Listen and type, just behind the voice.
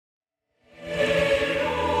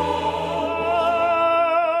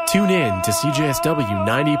Tune in to CJSW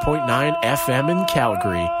 90.9 FM in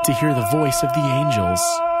Calgary to hear the voice of the angels.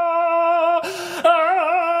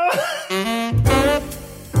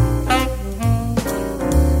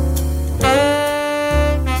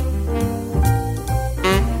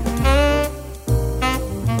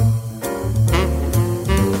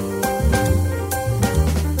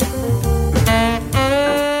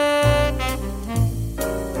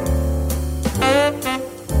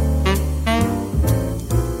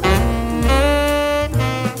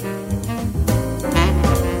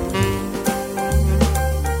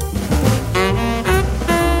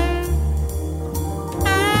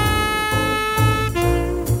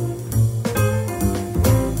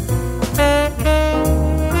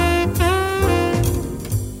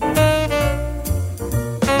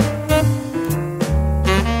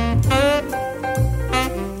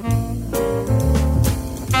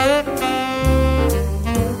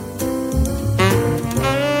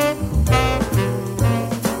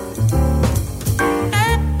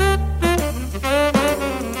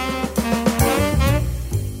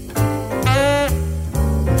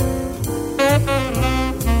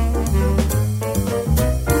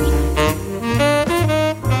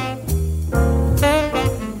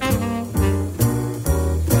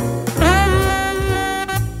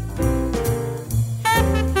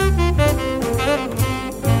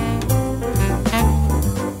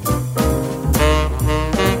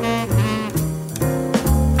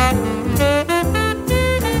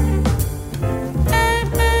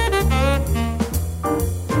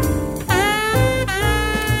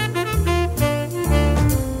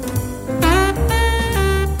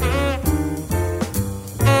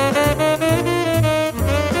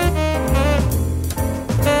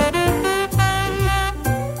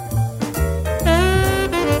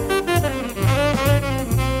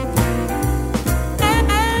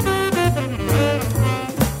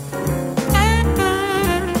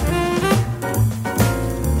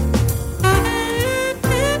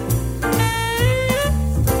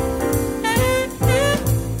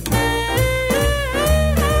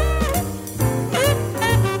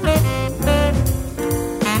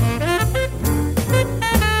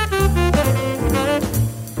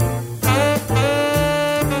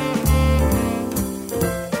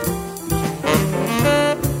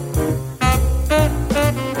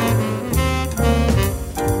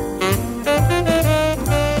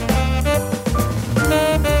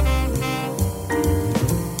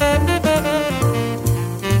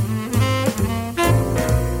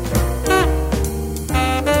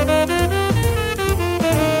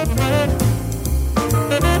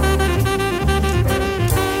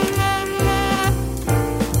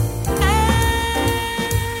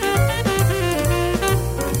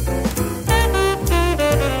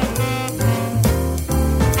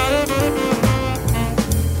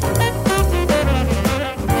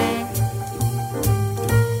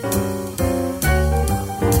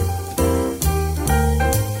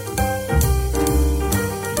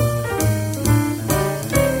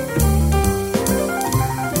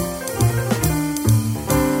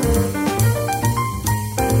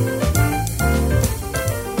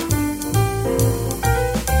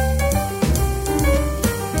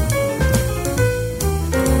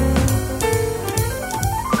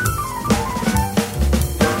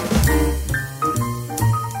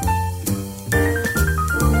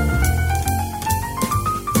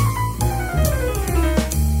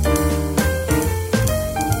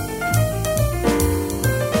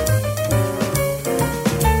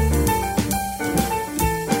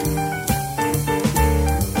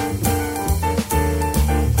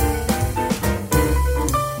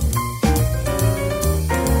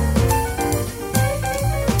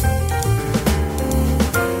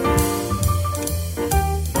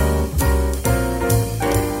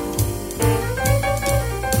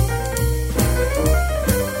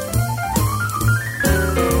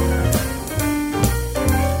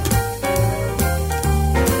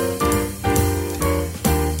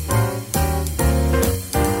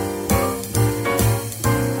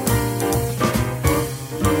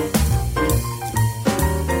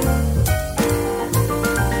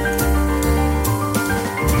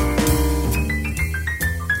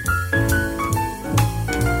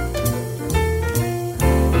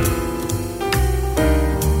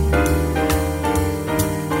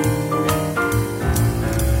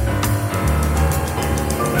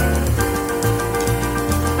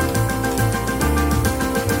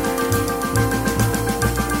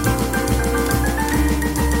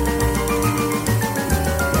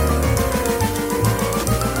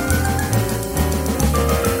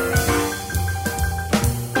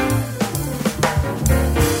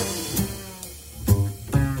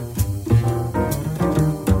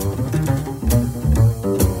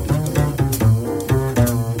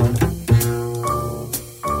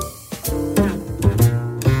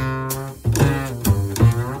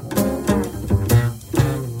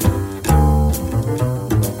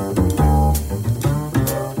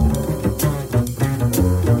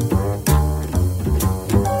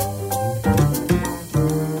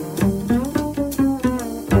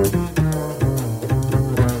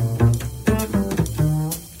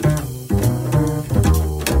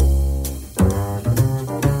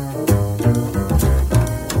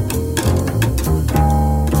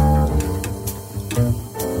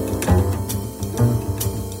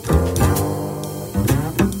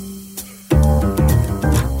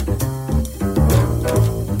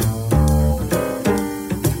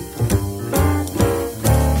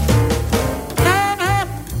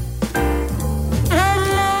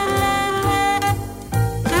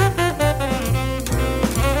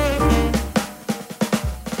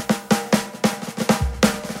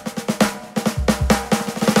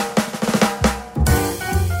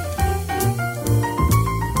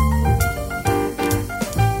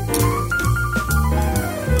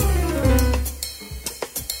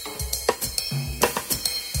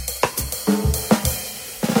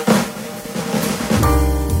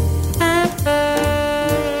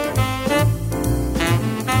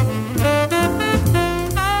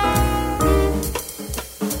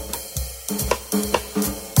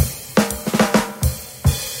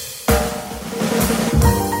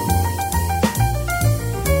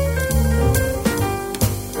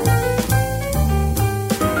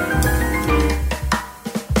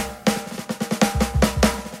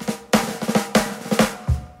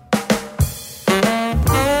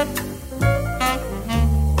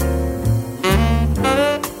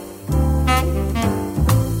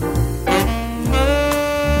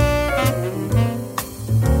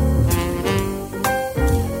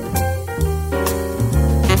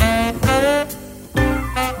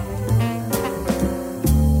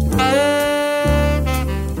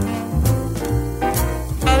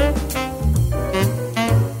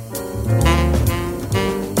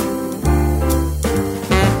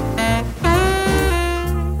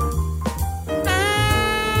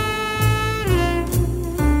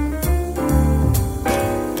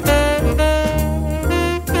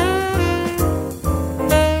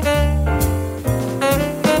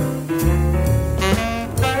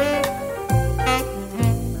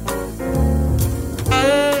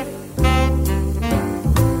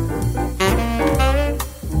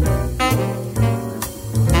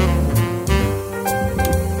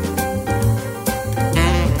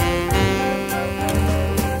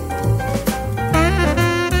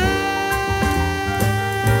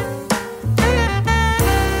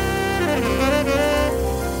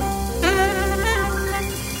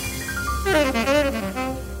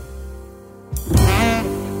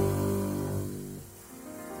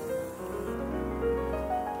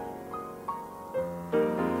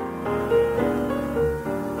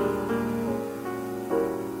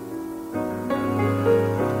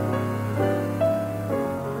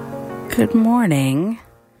 Good morning.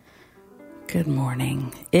 Good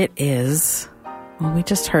morning. It is, well, we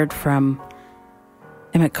just heard from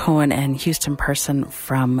Emmett Cohen and Houston Person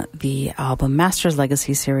from the album Master's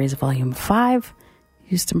Legacy Series, Volume 5,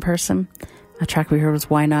 Houston Person. A track we heard was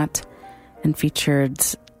Why Not, and featured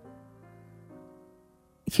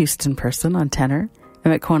Houston Person on tenor,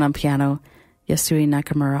 Emmett Cohen on piano, Yasui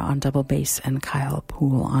Nakamura on double bass, and Kyle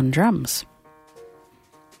Poole on drums.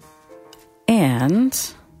 And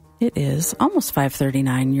it is almost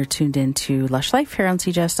 5:39. You're tuned in to Lush Life here on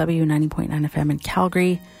CJSW 90.9 FM in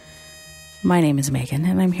Calgary. My name is Megan,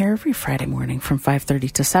 and I'm here every Friday morning from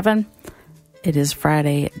 5:30 to 7. It is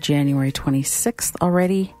Friday, January 26th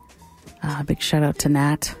already. Big shout out to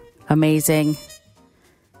Nat. Amazing.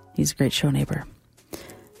 He's a great show neighbor.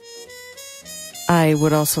 I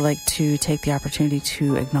would also like to take the opportunity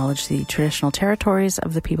to acknowledge the traditional territories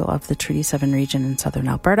of the people of the Treaty 7 region in southern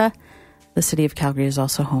Alberta. The city of Calgary is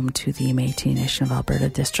also home to the Métis Nation of Alberta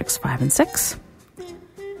Districts 5 and 6.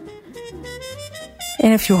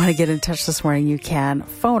 And if you want to get in touch this morning, you can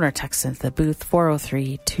phone or text into the booth.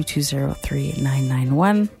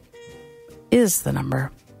 403-220-3991 is the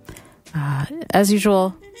number. As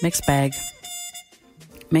usual, mixed bag,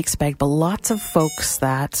 but lots of folks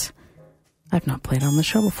that I've not played on the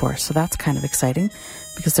show before, so that's kind of exciting,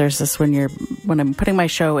 because there's this when I'm putting my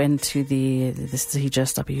show into the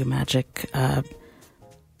CJSW Magic,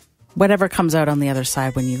 whatever comes out on the other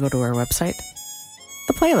side when you go to our website,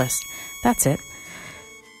 the playlist. That's it.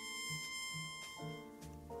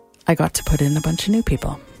 I got to put in a bunch of new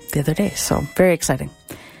people the other day, so very exciting.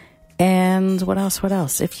 And what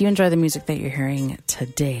else? If you enjoy the music that you're hearing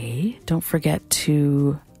today, don't forget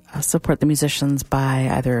to support the musicians by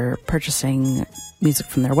either purchasing music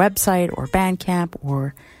from their website or Bandcamp,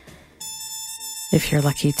 or if you're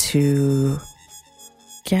lucky to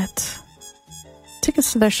get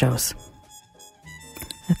tickets to their shows.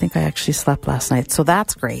 I think I actually slept last night, so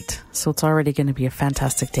that's great. So it's already going to be a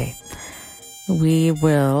fantastic day. We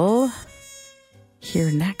will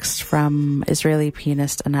hear next from Israeli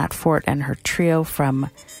pianist Anat Fort and her trio from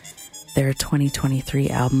their 2023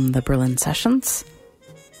 album, The Berlin Sessions.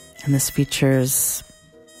 And this features,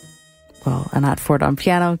 Anat Fort on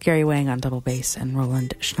piano, Gary Wang on double bass, and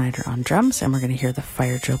Roland Schneider on drums. And we're going to hear the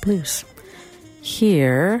Fire Drill Blues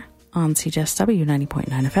here on CJSW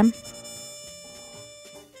 90.9 FM.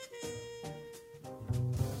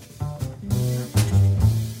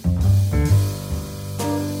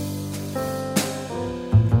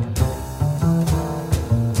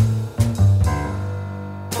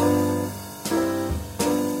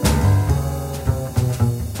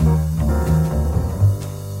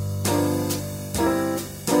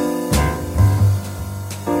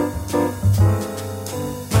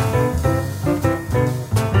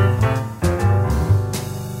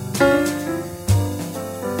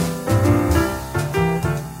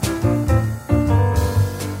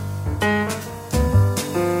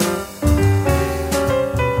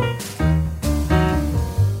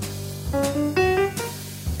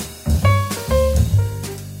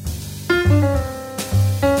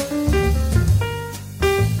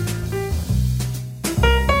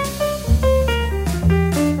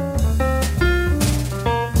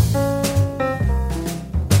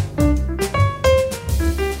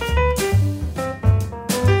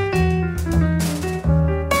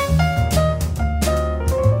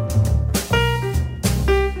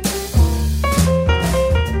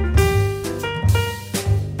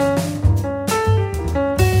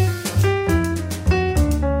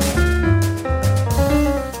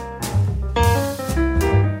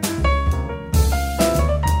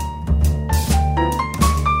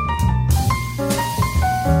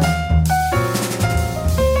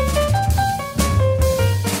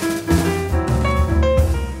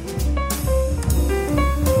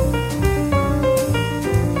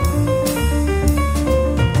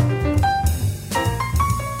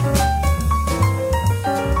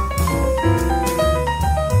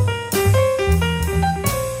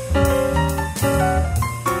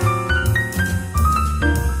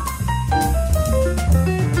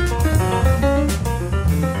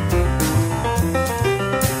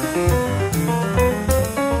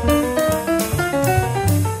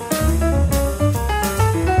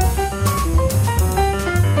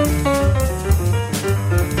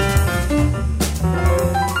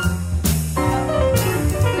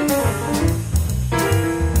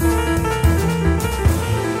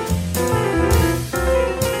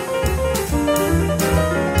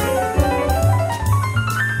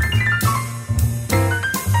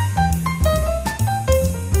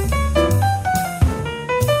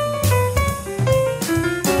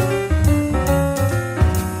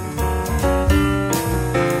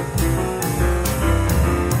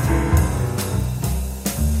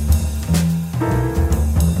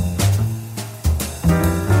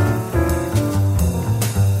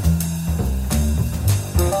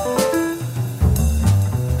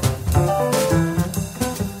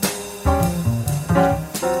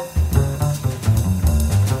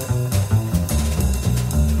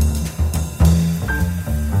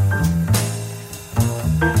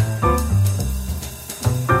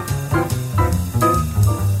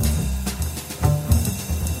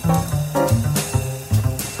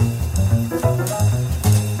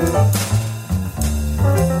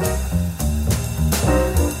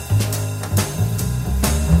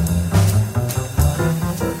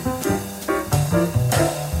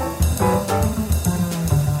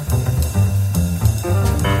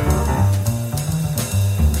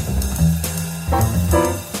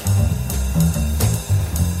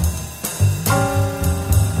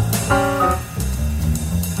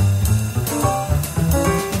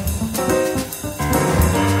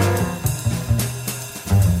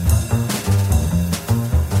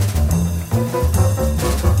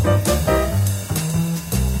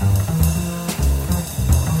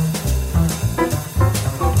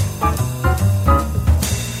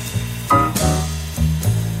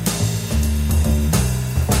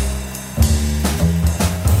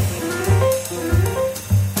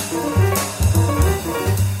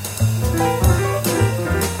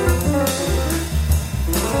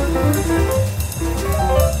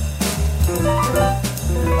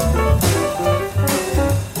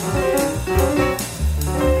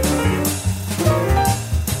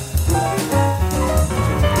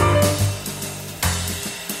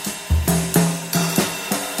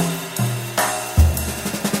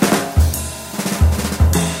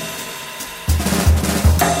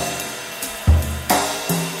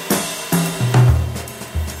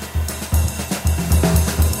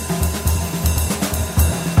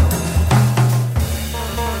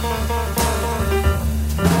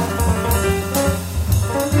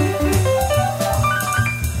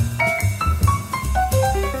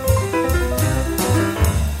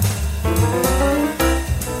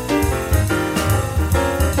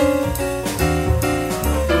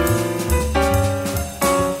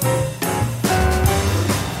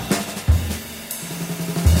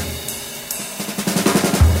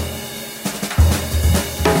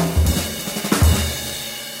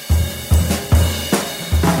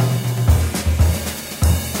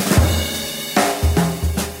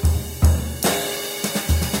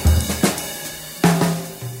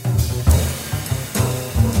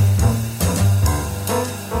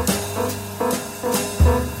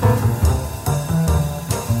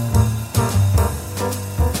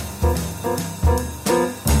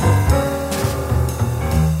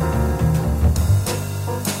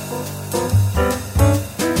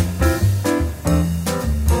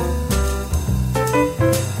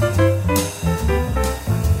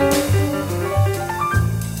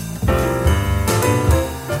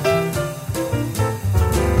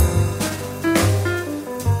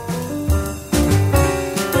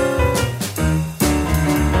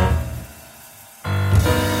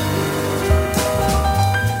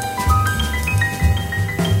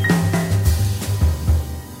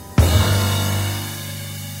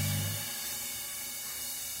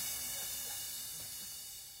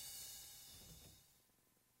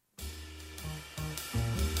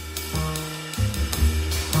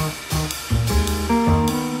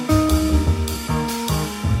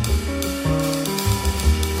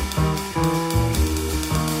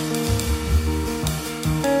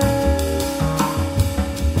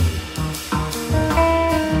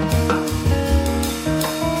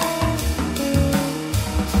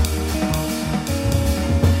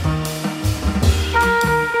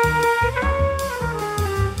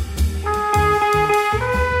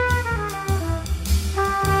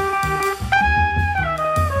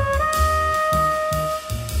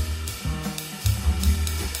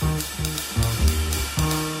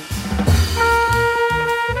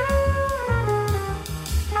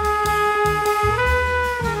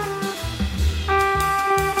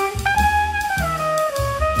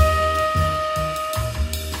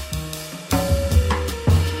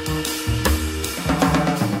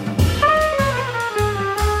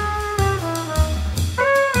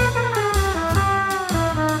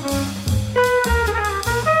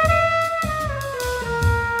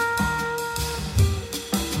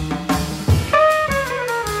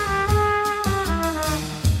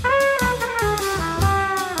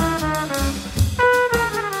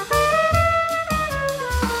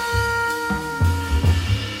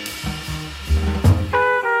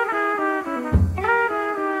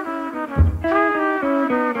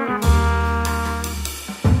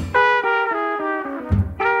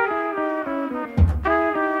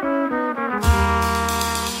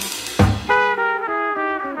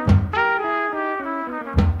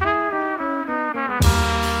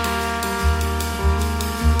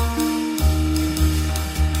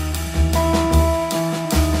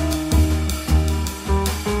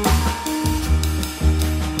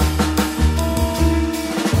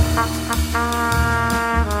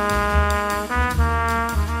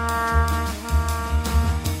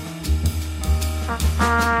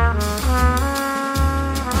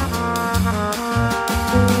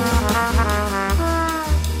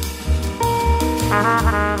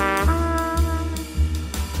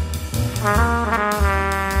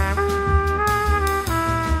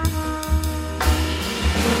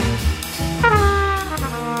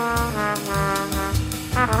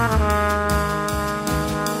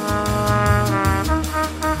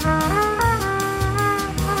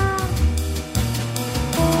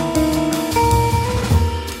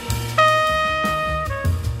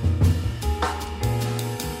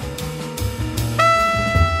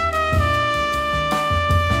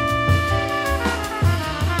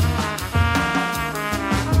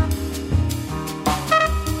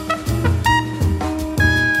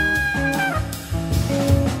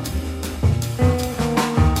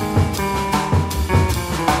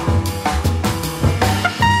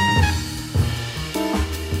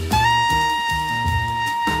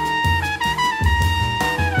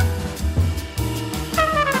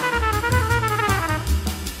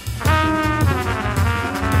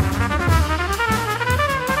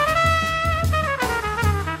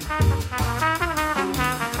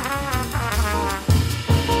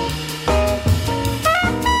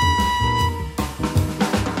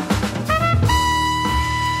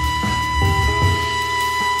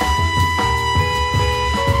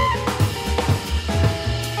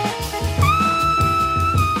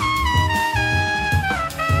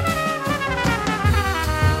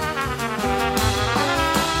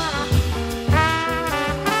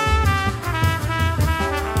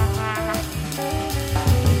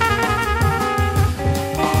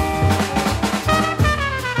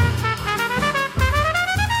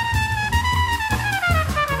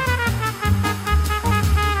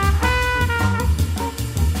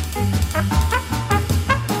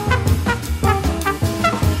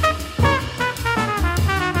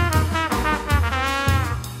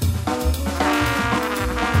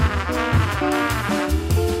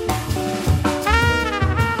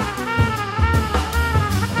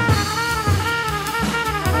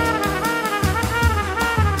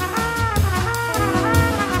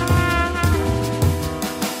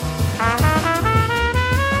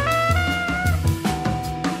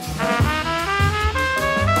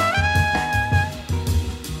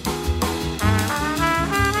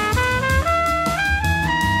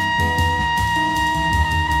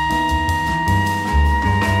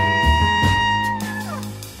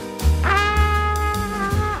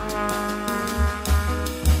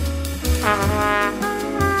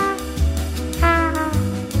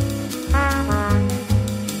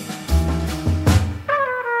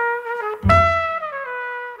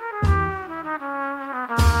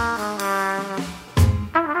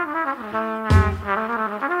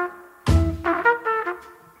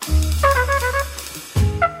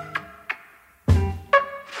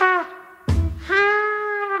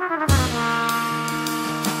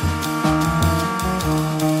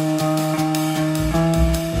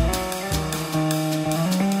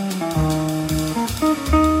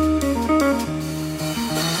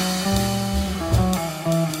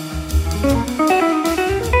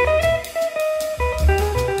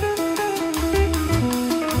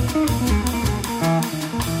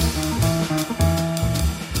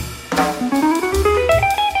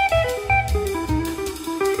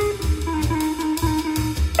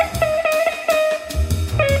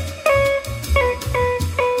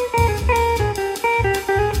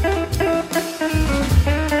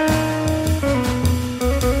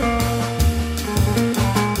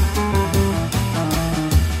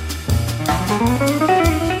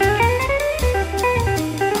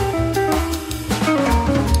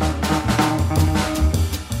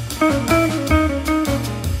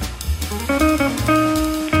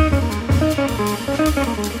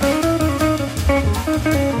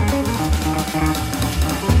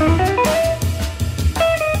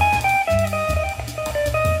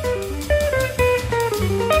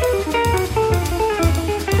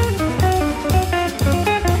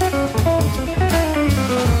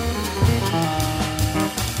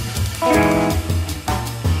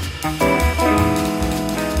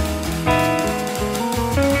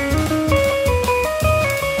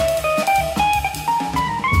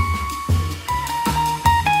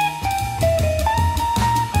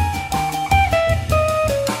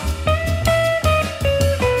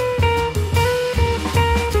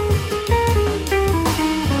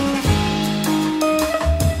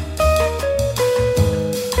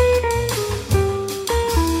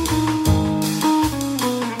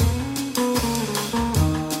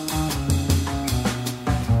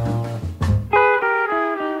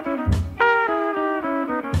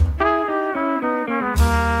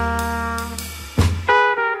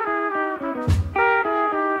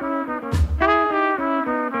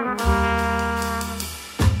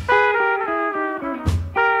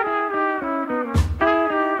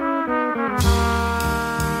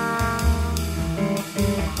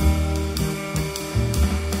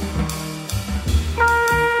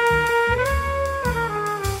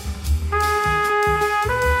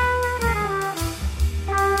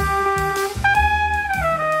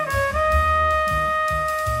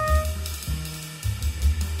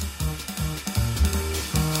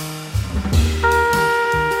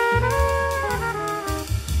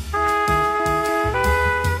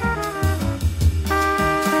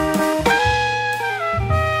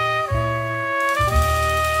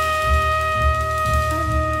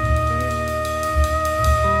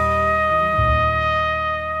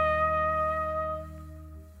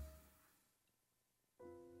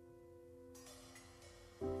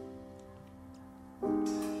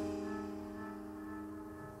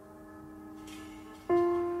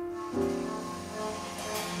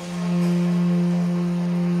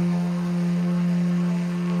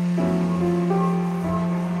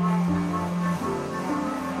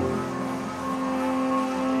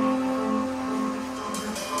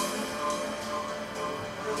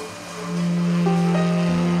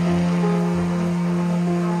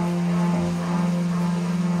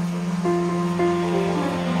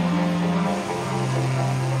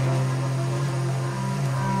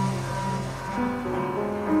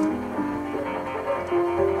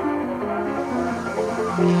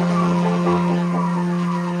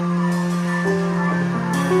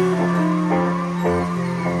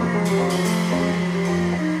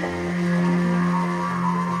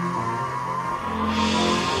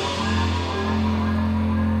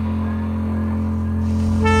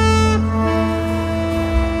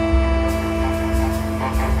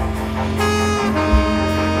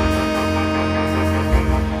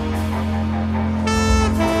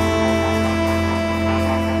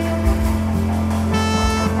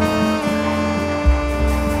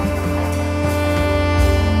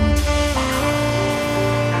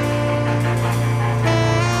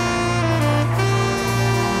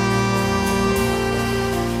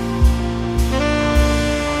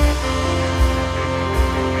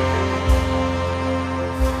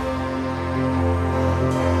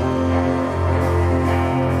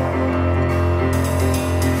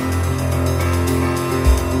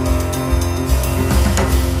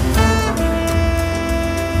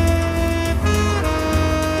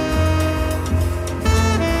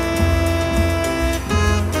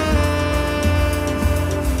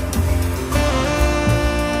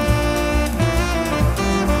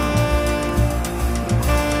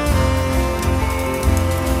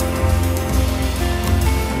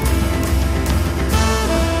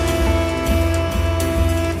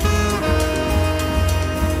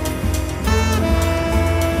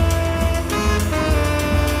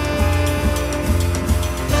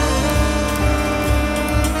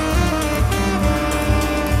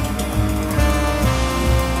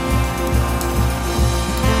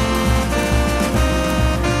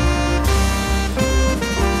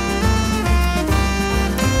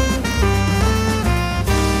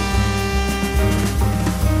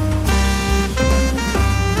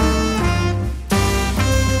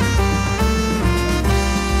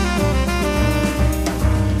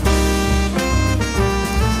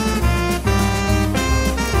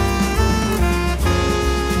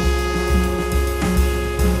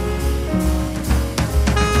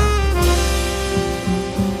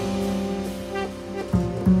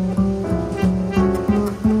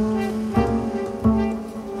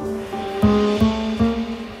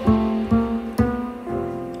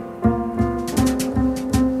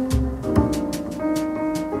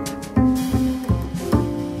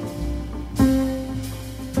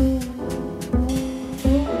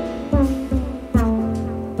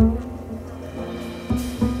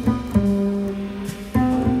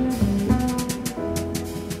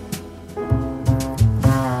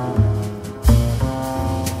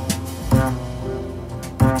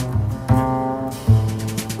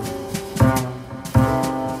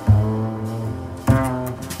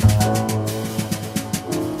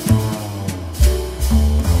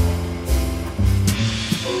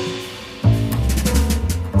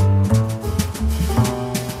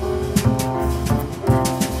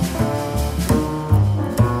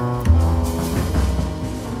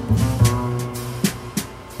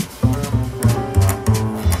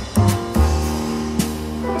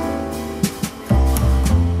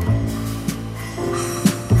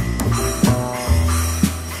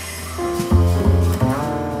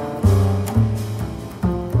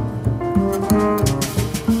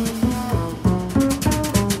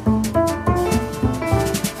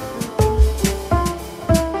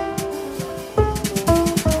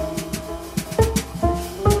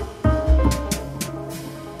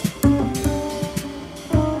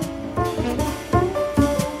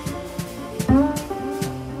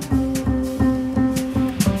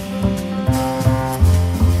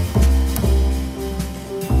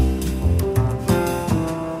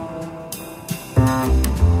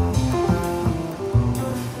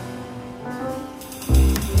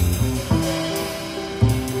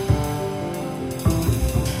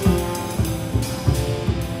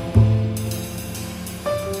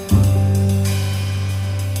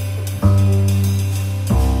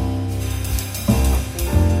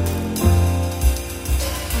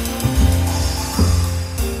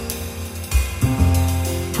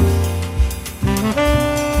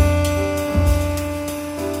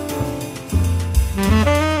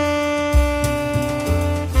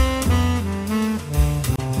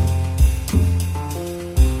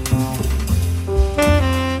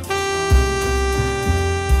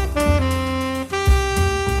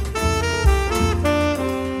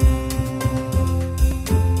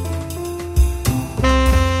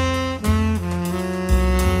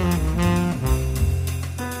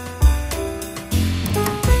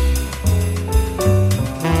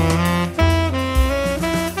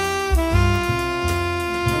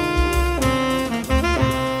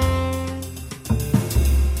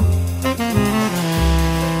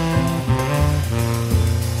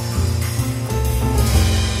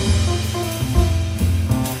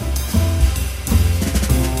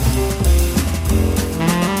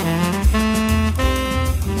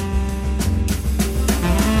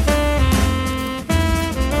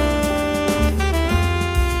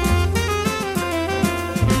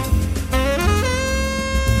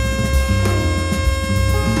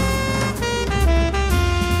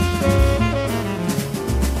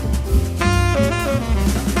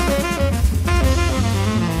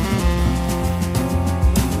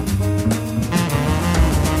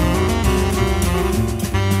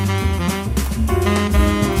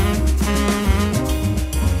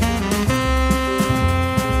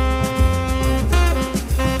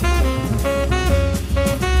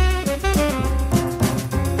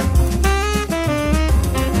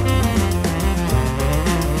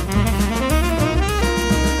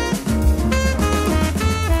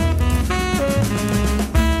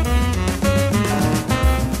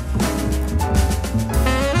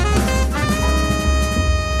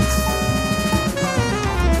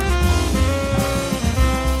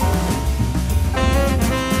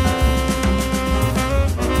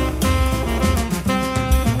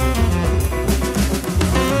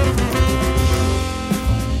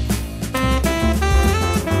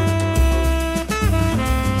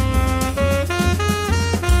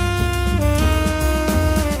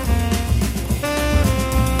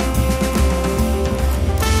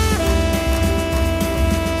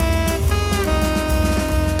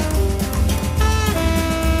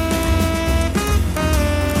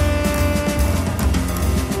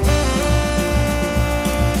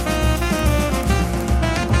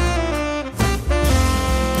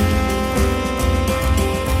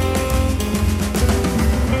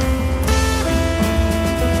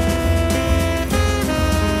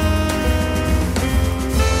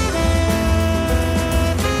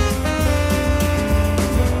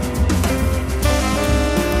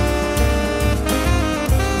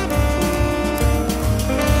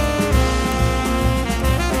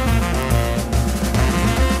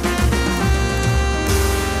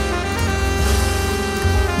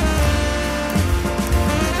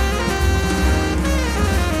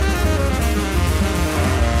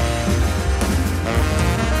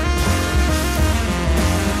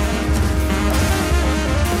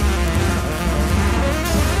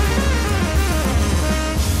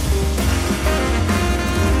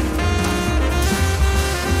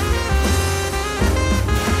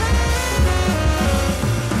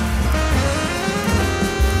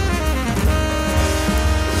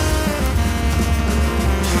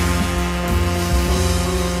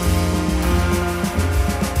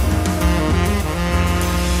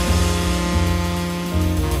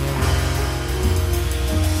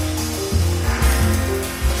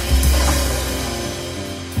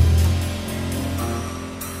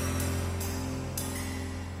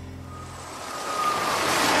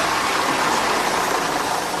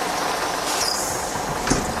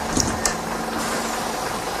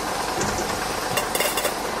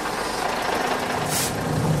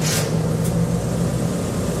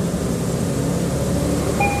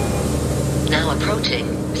 approaching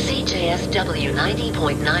CJSW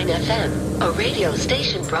 90.9 FM, a radio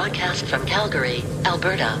station broadcast from Calgary,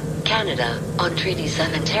 Alberta, Canada, on Treaty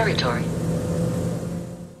 7 territory.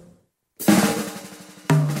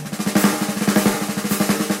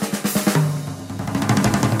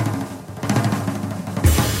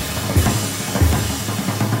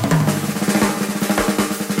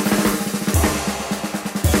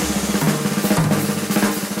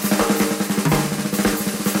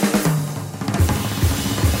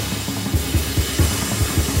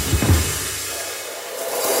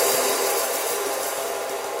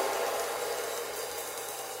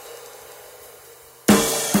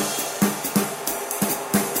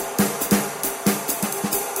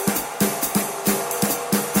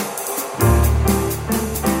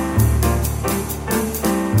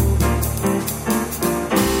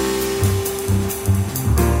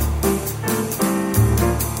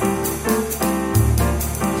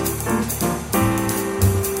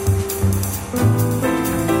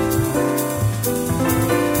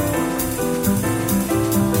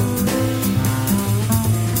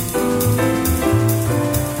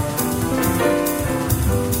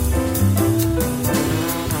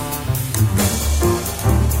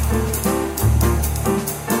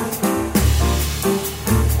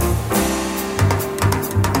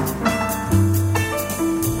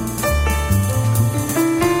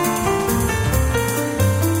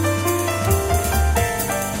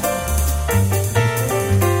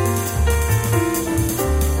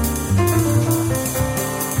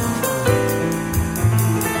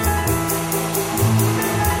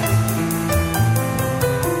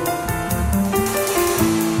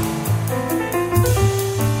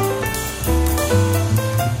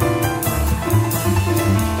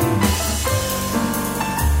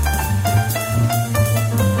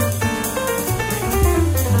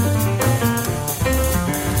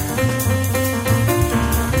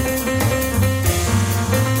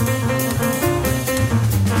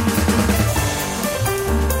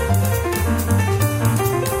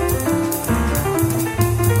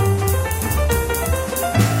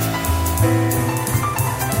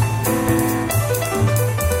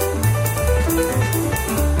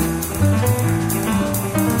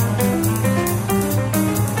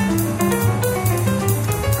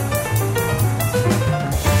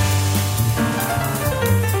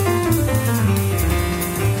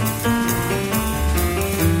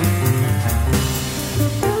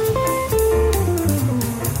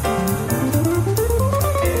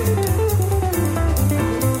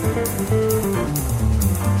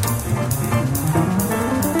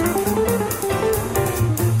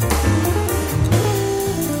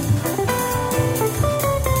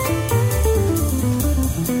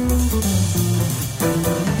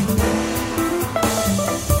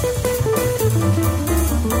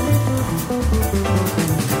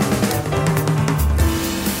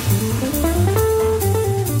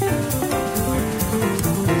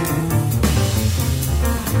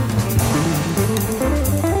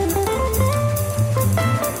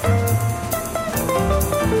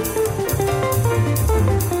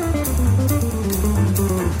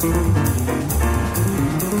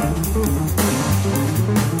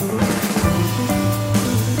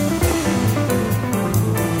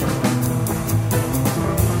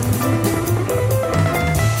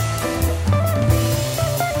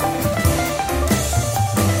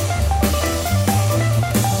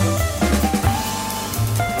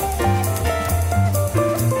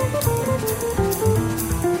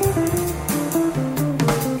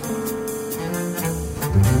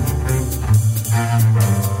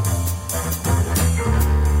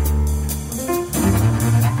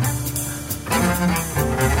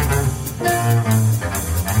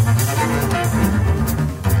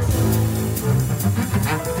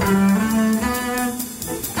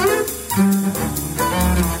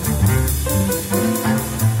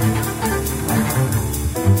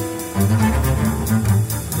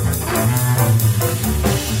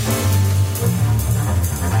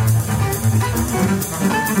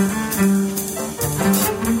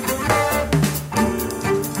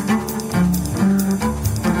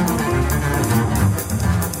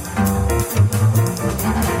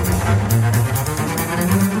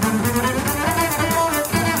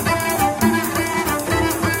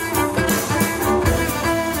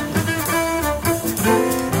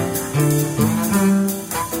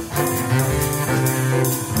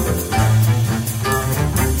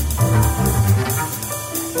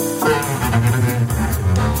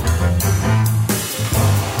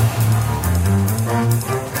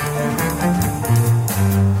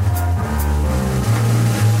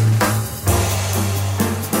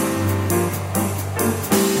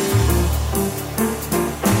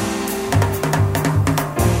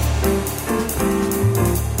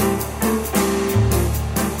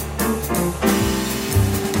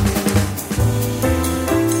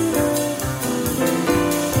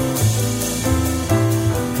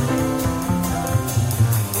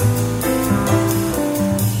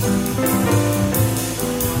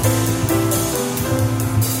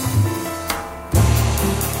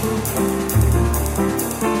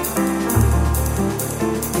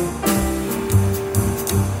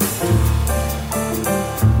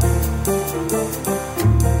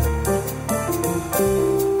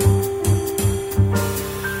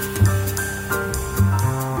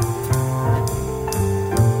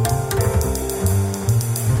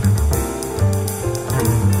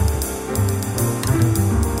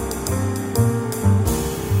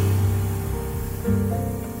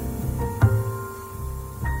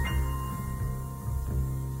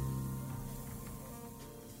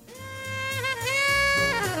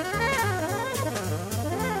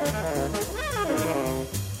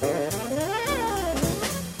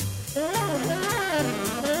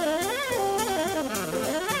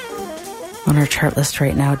 On our chart list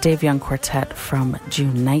right now, Dave Young Quartet from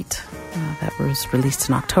June Night. That was released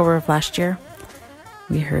in October of last year.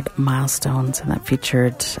 We heard Milestones, and that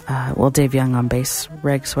featured, Dave Young on bass,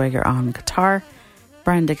 Reg Swager on guitar,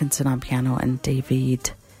 Brian Dickinson on piano, and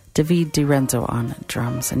David DiRenzo on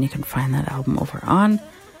drums. And you can find that album over on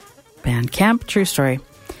Bandcamp. True story.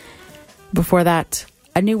 Before that,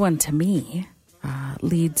 a new one to me,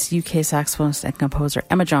 leads UK saxophonist and composer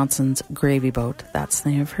Emma Johnson's Gravy Boat. That's the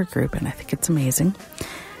name of her group, and I think it's amazing.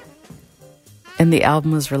 And the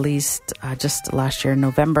album was released just last year in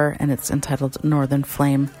November, and it's entitled Northern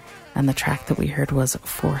Flame. And the track that we heard was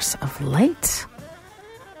Force of Light.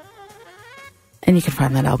 And you can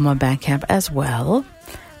find that album on Bandcamp as well.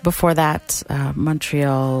 Before that,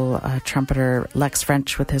 Montreal trumpeter Lex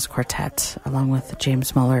French with his quartet, along with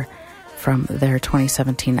James Muller from their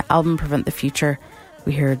 2017 album Prevent the Future.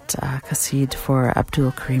 We heard Qasid for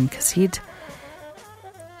Abdul Karim Qasid.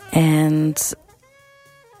 And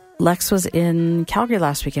Lex was in Calgary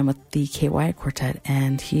last weekend with the Kate Wyatt Quartet,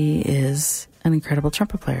 and he is an incredible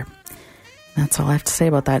trumpet player. That's all I have to say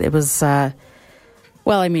about that. It was, it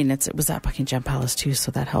was at Buckingham Palace too,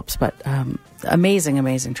 so that helps. But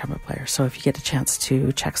amazing trumpet player. So if you get a chance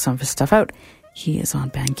to check some of his stuff out, he is on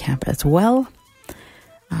Bandcamp as well.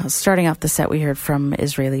 Starting off the set, we heard from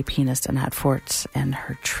Israeli pianist Anat Fort and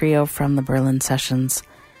her trio from the Berlin Sessions.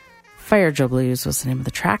 Fire Joe Blues was the name of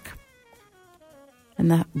the track. And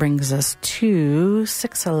that brings us to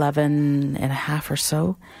 6:11 and a half or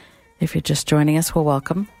so. If you're just joining us, well,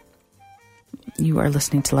 welcome. You are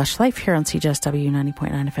listening to Lush Life here on CJSW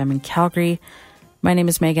 90.9 FM in Calgary. My name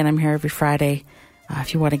is Megan. I'm here every Friday.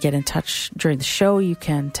 If you want to get in touch during the show, you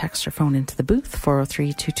can text or phone into the booth,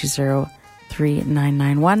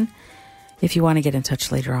 403-220-3991. If you want to get in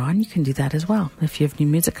touch later on, you can do that as well. If you have new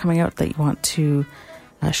music coming out that you want to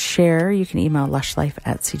share, you can email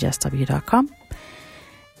lushlife@cjsw.com.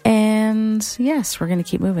 And yes, we're going to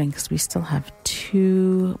keep moving because we still have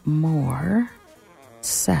 2 more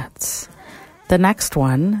sets. The next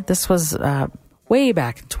one, this was way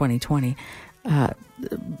back in 2020.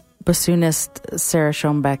 Bassoonist Sarah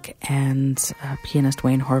Schoenbeck and pianist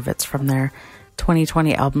Wayne Horvitz from their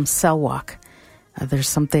 2020 album Cell Walk. There's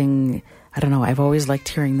something, I don't know, I've always liked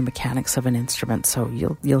hearing the mechanics of an instrument, so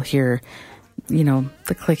you'll hear,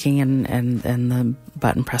 the clicking and the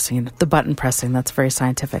button pressing. The button pressing, that's very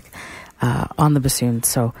scientific on the bassoon.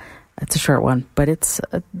 So it's a short one, but it's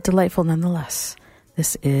delightful nonetheless.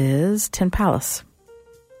 This is Tin Palace.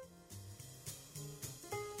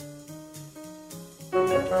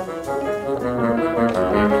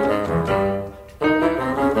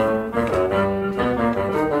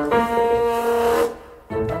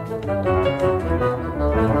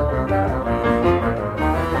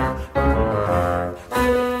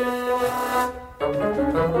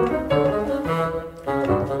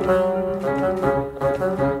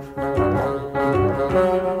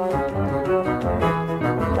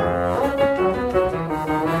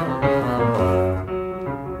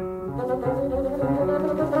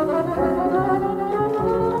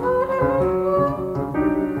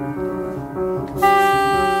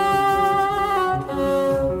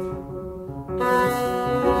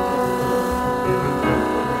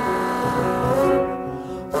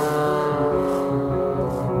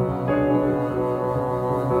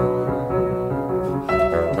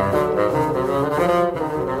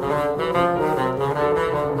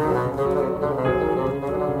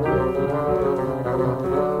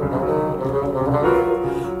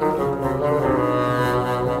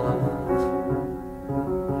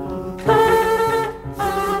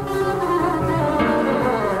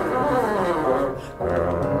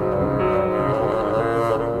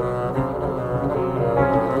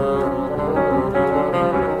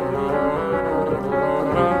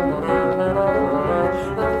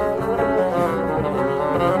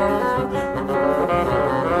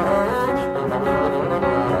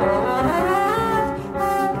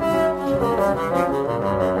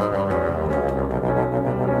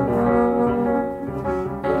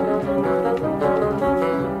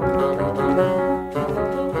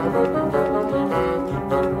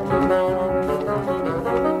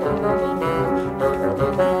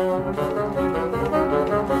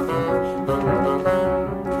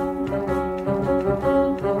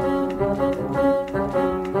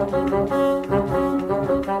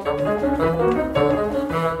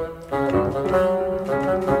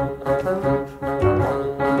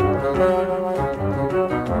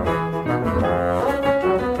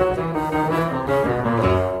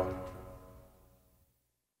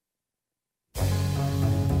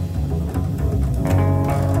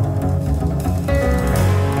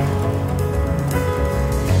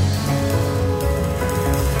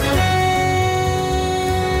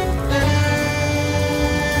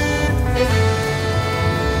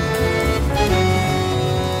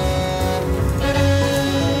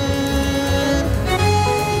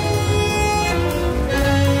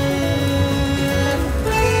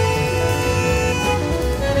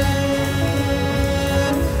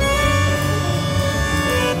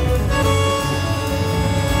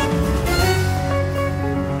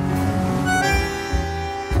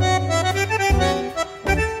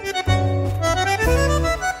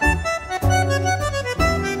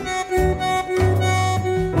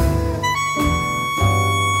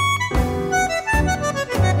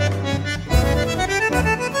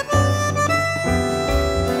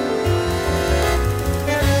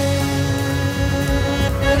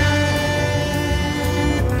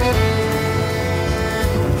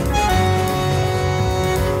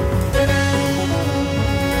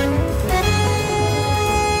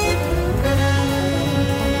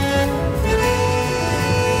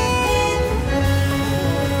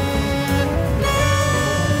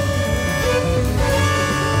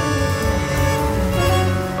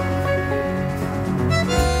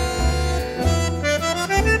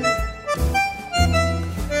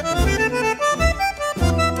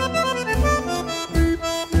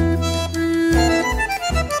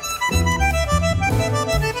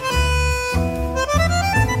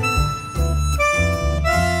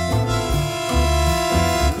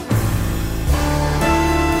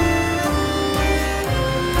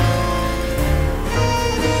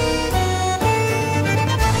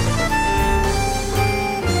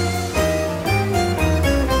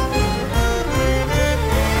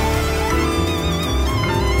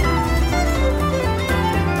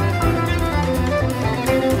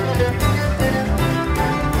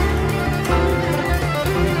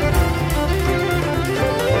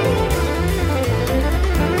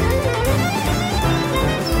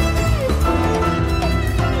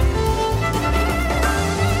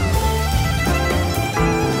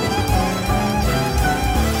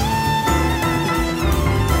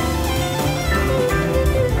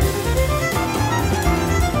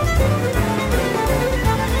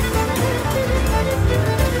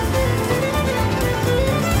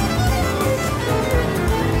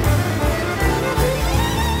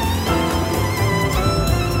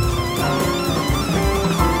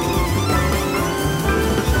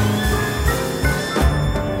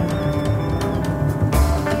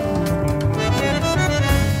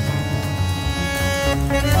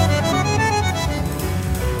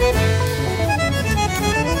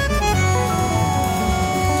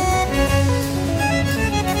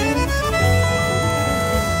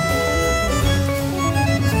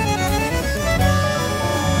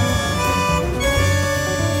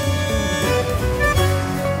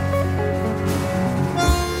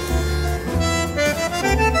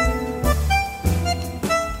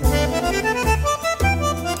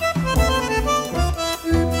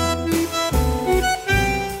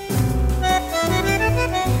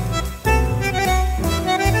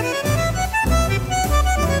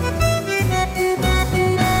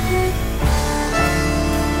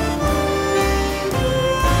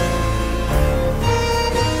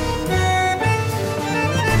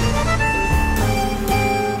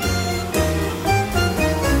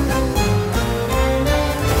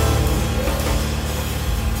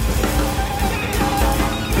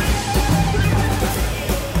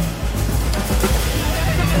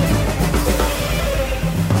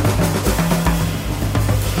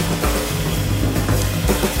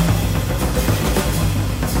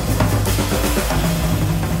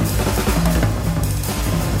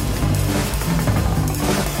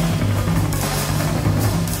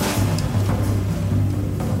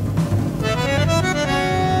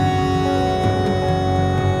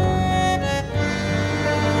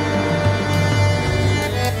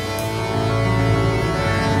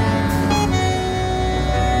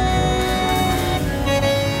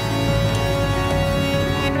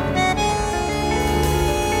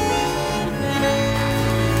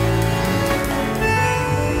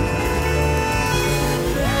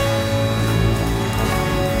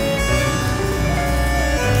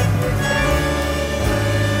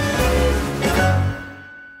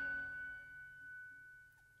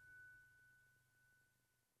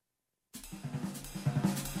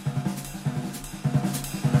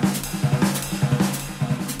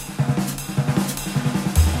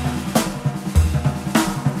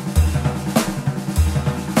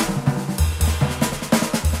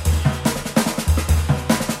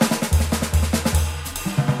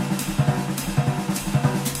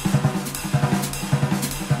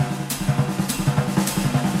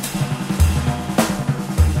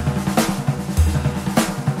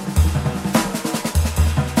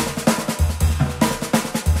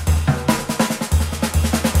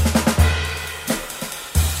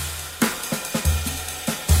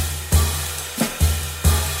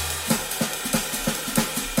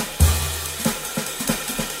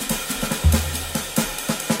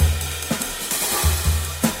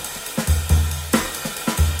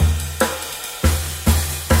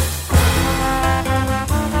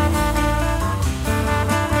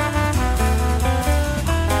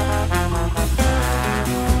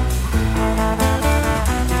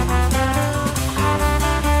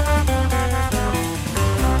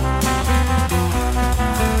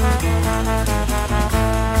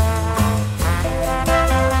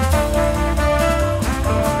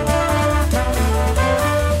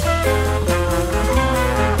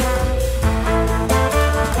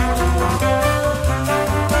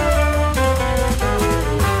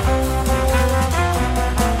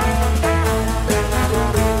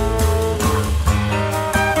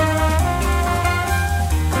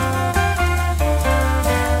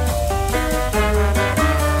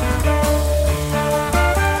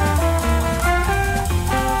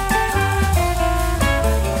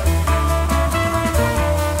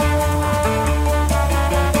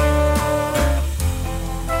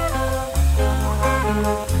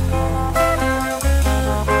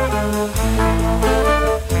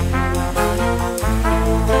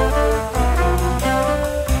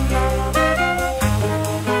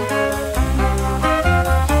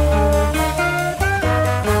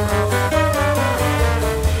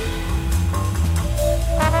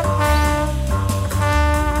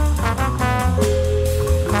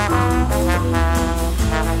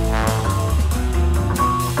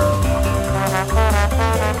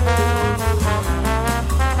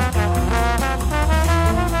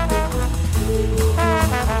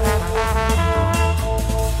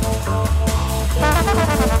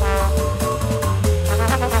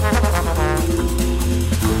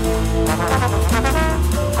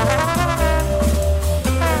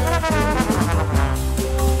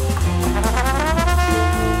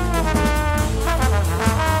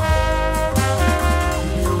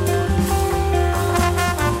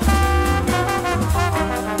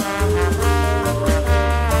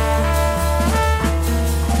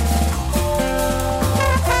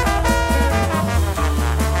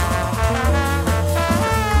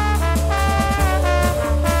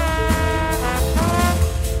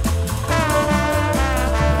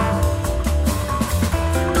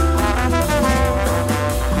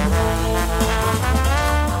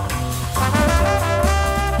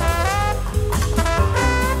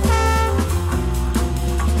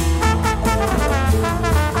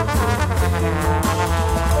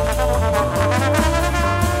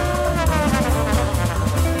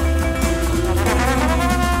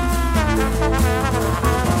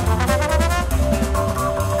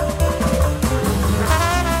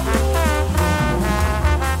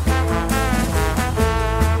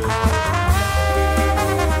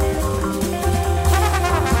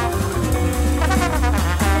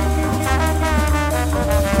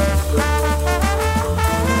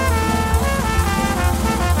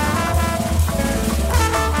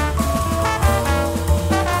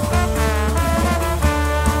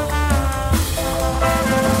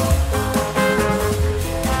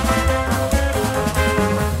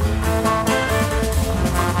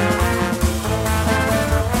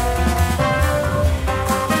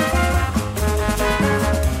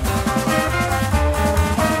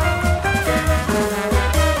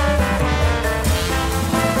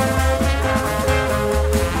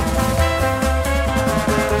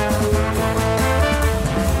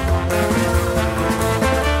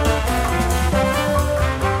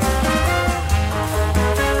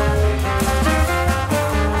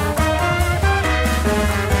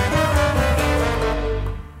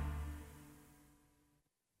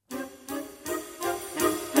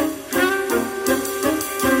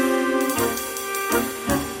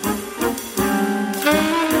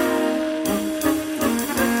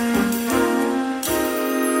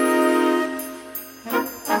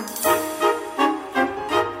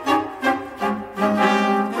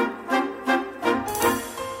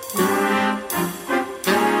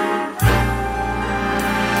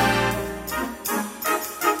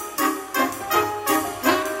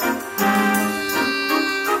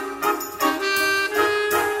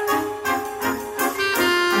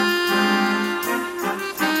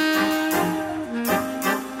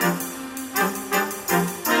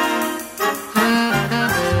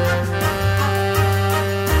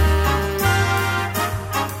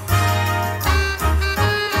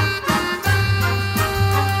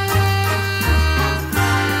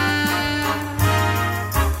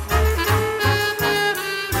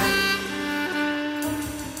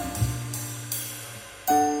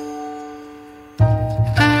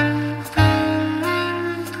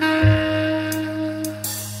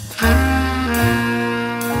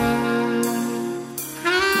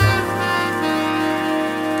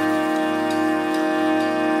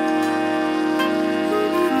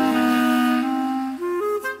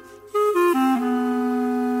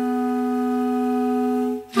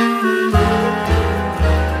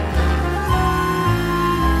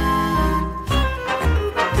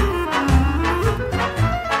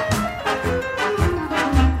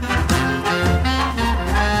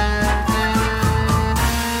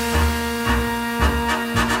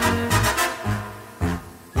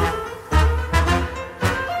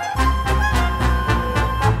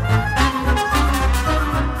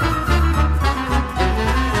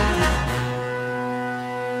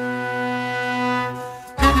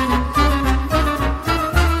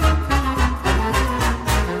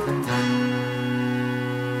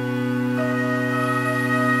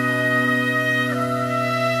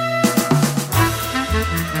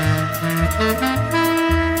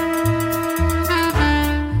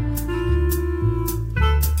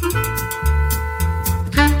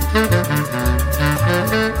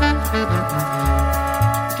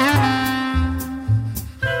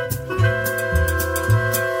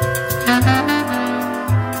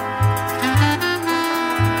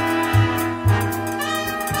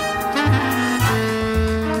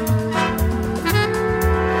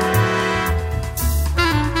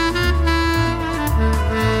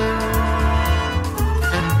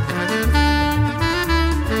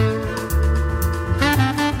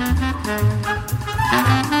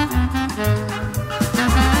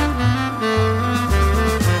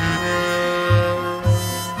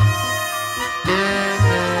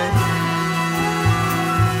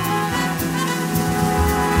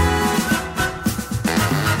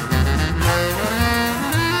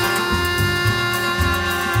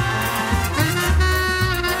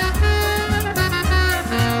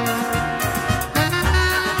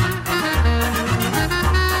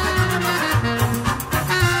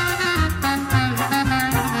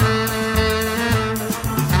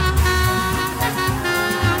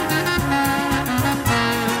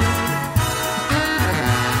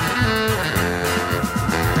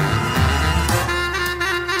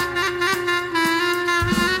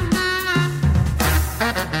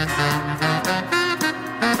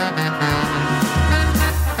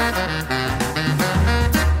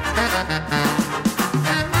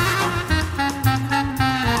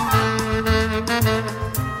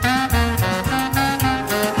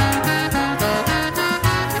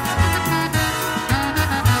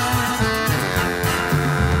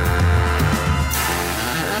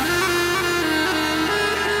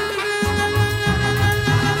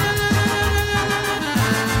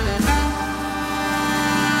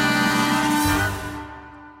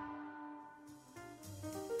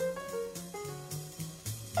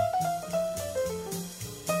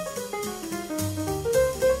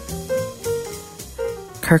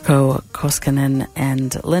 Kirko Koskinen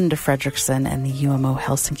and Linda Fredriksson and the UMO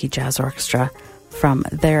Helsinki Jazz Orchestra from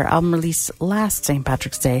their album release last St.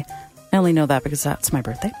 Patrick's Day. I only know that because that's my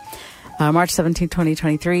birthday. March 17,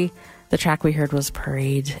 2023. The track we heard was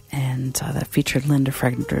Parade, and that featured Linda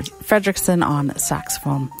Fredriksson on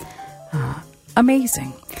saxophone.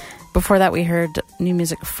 Amazing. Before that, we heard new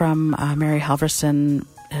music from Mary Halverson,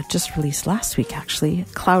 just released last week, actually.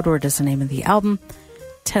 Cloudward is the name of the album.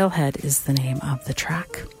 Tailhead is the name of the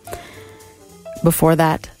track. Before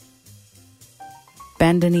that,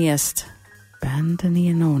 bandoneonist.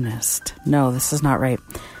 No, this is not right.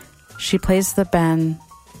 She plays the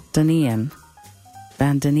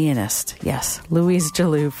bandoneonist. Yes, Louise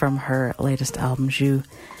Jalou from her latest album, Jus.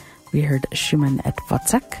 We heard Schumann et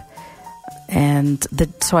Wozzeck. And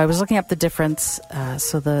so I was looking up the difference.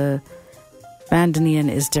 So the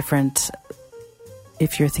bandoneon is different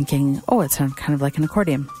if you're thinking, oh, it sounds kind of like an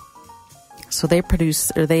accordion. So they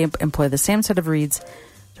employ the same set of reeds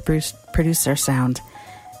to produce their sound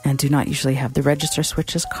and do not usually have the register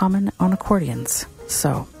switches common on accordions.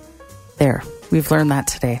 So there, we've learned that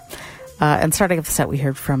today. And starting off the set, we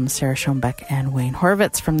heard from Sarah Schoenbeck and Wayne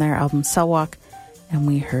Horvitz from their album Cell Walk, and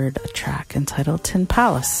we heard a track entitled Tin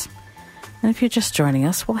Palace. And if you're just joining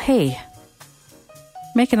us, well, hey,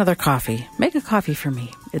 make another coffee. Make a coffee for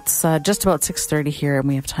me. It's just about 6:30 here, and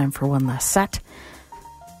we have time for one last set.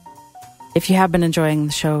 If you have been enjoying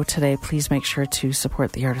the show today, please make sure to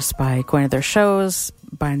support the artists by going to their shows,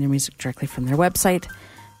 buying their music directly from their website,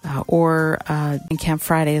 or Camp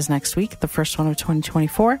Friday is next week, the first one of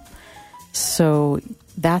 2024. So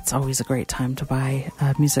that's always a great time to buy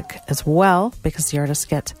music as well, because the artists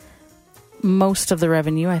get most of the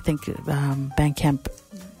revenue. I think Bandcamp...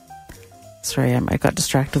 Sorry, I got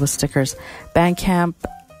distracted with stickers. Bandcamp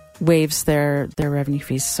waives their revenue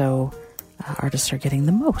fees, so artists are getting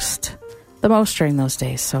the most during those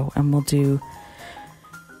days. So, and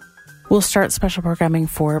we'll start special programming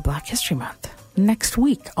for Black History Month next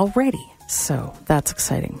week already. So that's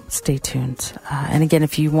exciting. Stay tuned. And again,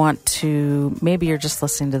 if you want to, maybe you're just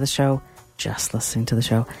listening to the show.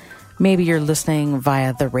 Maybe you're listening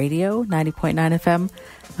via the radio, 90.9 FM.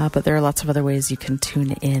 But there are lots of other ways you can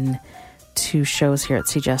tune in to shows here at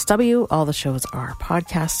CJSW. All the shows are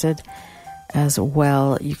podcasted as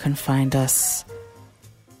well. You can find us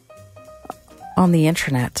on the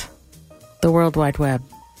internet, the World Wide Web,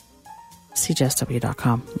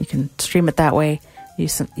 cjsw.com. You can stream it that way. You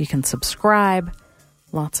can subscribe.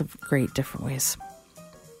 Lots of great different ways.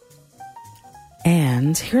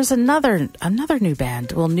 And here's another new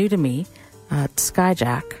band, well, new to me,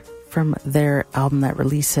 Skyjack, from their album that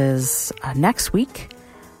releases next week.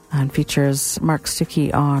 and features Mark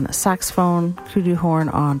Stuckey on saxophone, kudu horn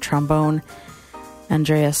on trombone,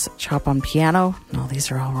 Andreas Chop on piano. No,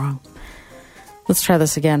 these are all wrong. Let's try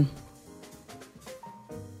this again.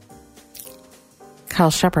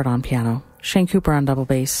 Kyle Shepard on piano, Shane Cooper on double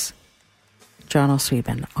bass, John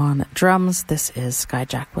O'Sweeben on drums. This is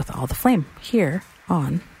Skyjack with All the Flame here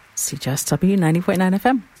on CJSW 90.9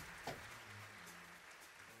 FM.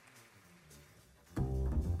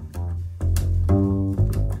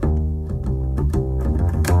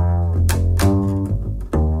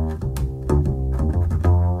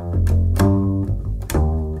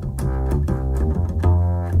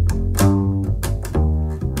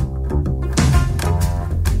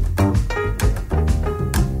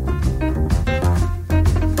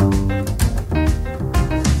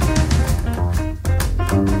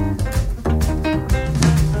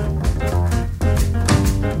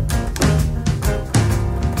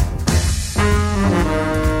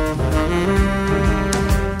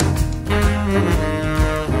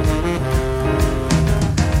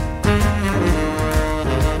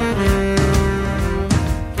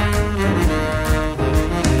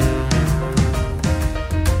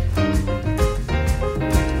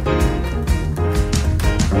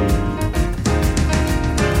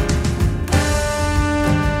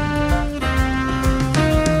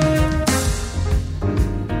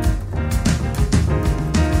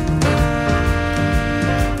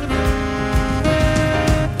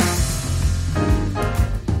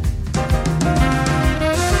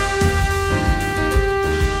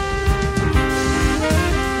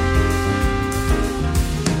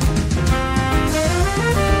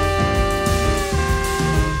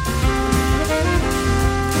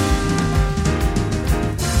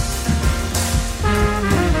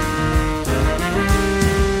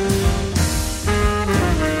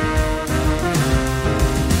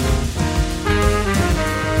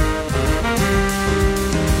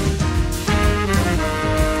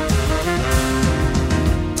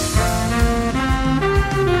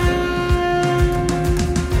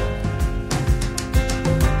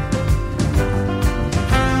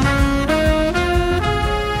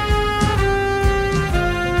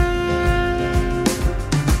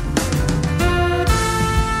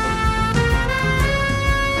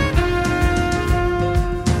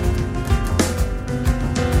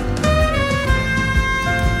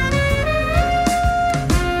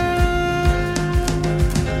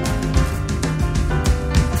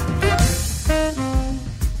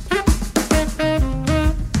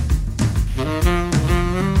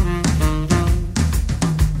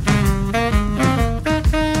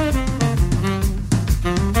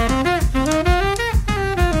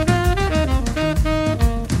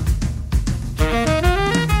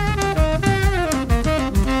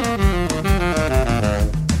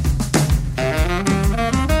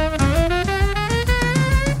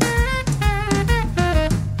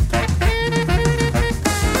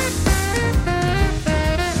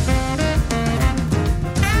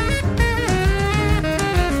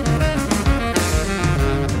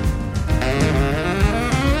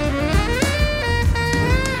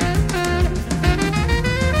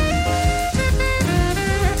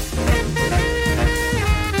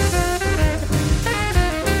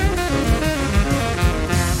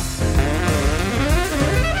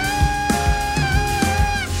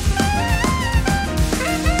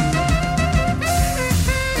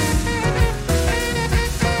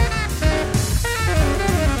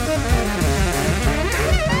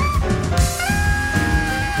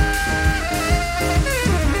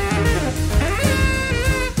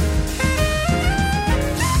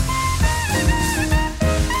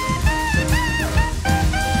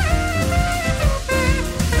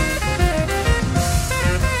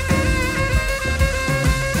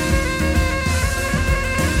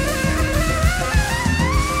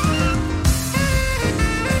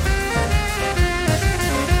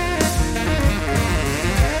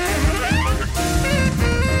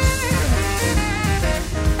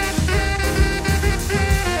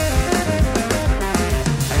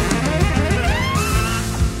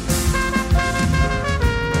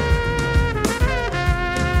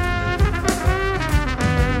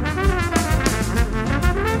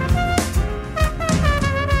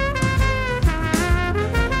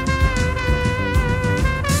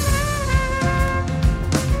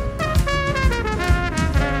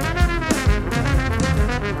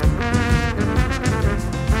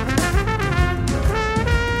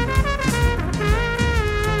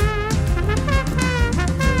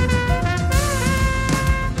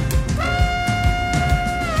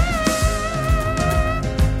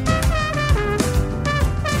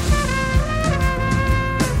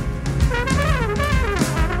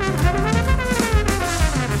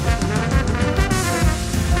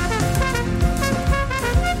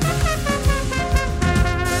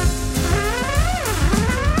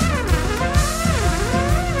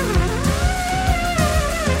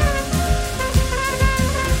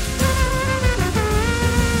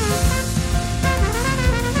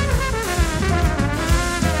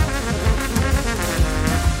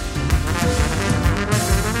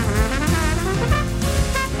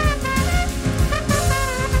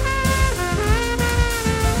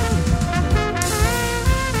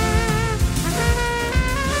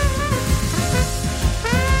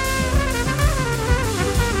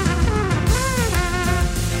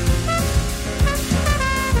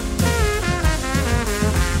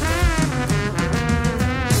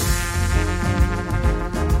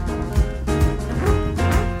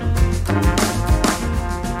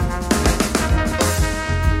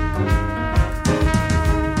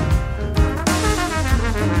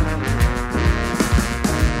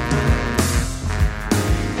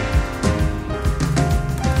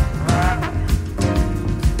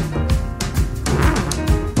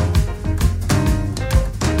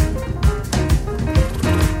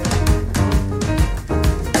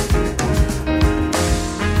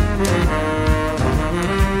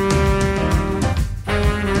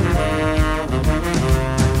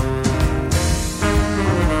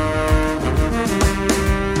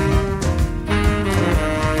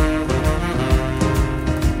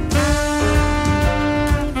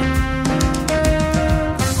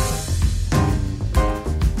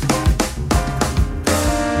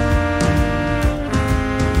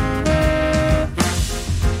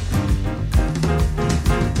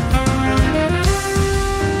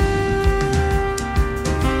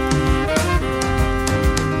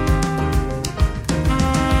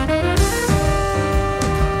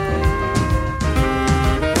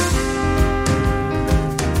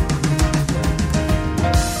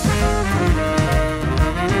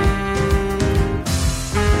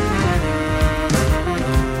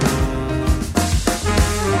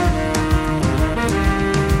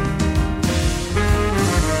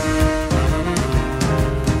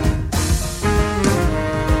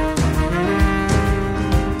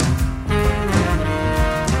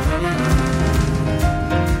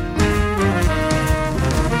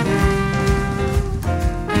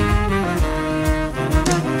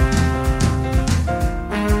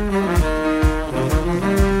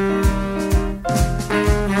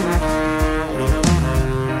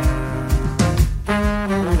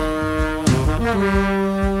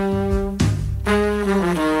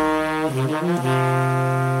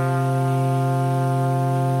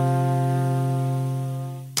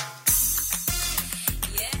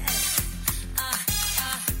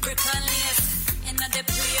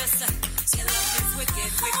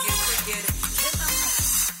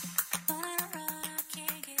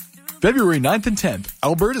 February 9th and 10th,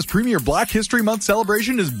 Alberta's premier Black History Month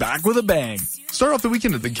celebration is back with a bang. Start off the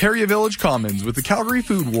weekend at the Carrier Village Commons with the Calgary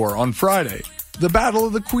Food War on Friday, the Battle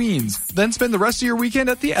of the Queens. Then spend the rest of your weekend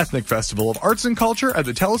at the Ethnic Festival of Arts and Culture at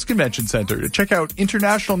the TELUS Convention Centre to check out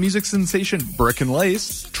international music sensation Brick and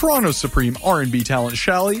Lace, Toronto's supreme R&B talent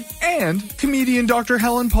Shally, and comedian Dr.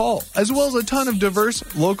 Helen Paul, as well as a ton of diverse,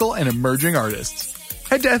 local, and emerging artists.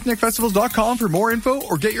 Head to ethnicfestivals.com for more info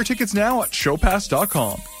or get your tickets now at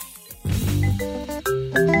showpass.com.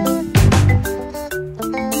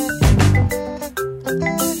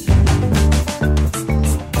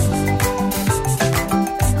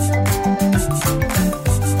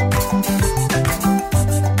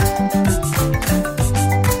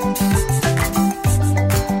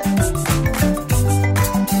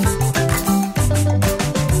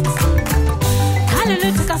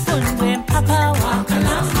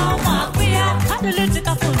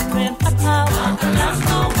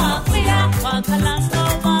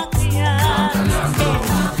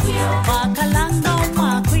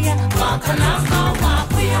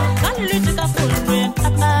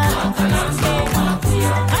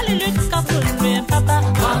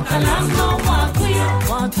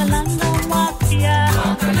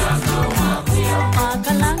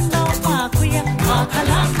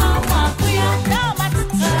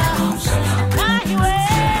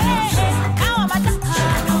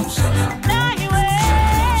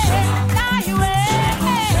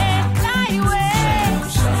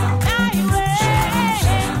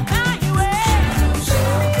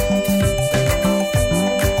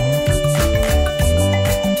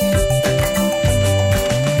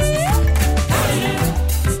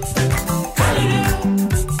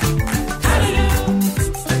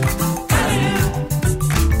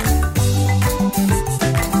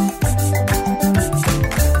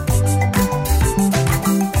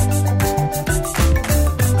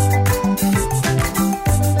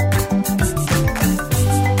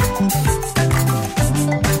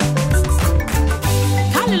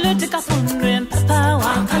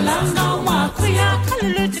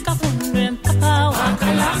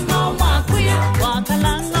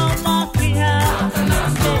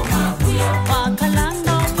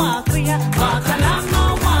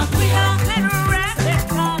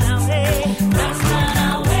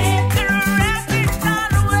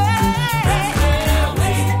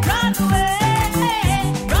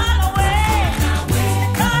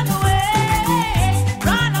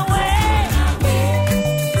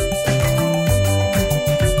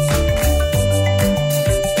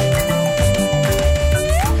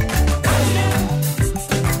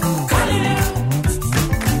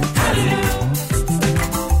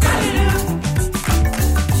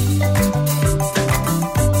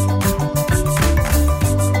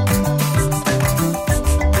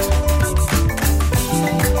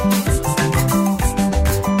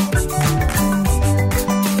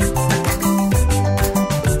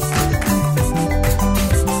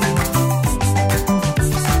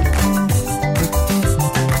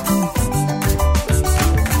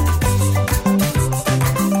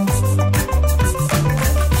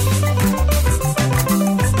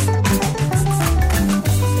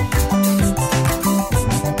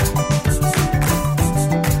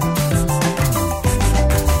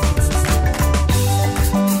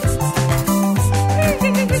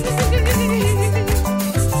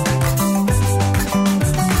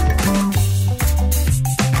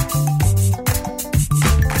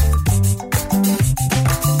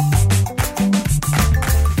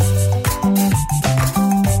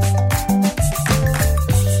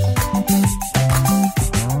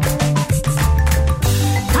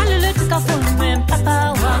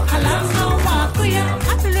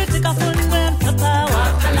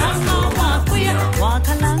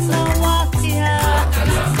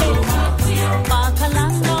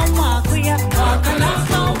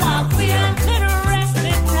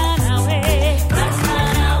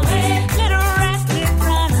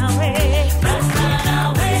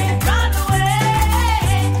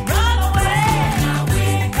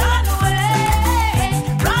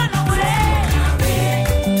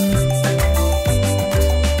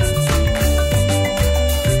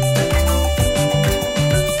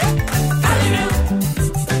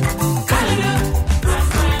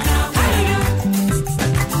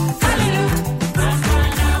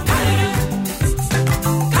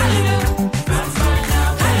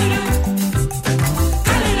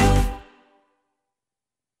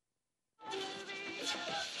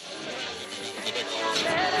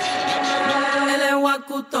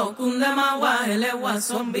 kuto kundema wa ele wa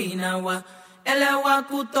sombina wa ele wa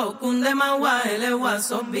kuto kundema wa ele wa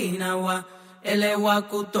sombina wa ele wa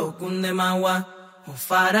kuto kundema wa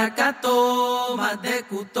Farakato, mate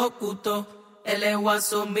kuto kuto, elewa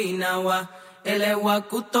sombinawa, elewa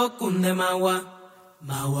kuto kundemawa,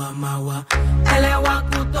 mawa mawa, elewa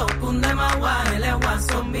kuto kundemawa, elewa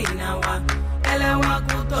sombinawa, elewa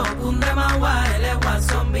kuto kundemawa, elewa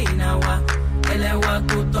sombinawa, elewa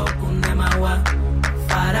kuto kundemawa,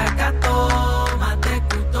 farakato, mate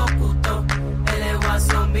kuto kuto, elewa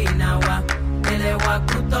sombinawa, elewa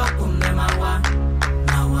kuto kundemawa,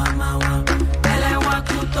 mawa mawa.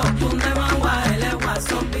 Kuto kundemawa, elewa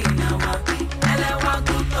sombinawa, elewa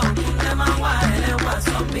kuto kundemawa, elewa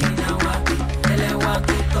sombinawa, elewa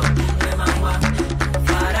kuto kundemawa,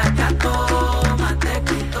 farakato, mate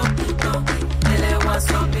kuto kuto, elewa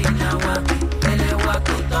sombinawa, elewa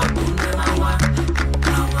kuto kundemawa,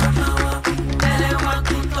 mawa mawa, elewa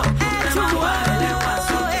kuto kundemawa, elewa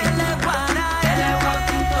sombinawa, elewa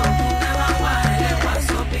kuto kundemawa, elewa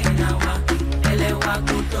sombinawa, elewa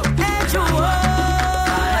kuto kundemawa.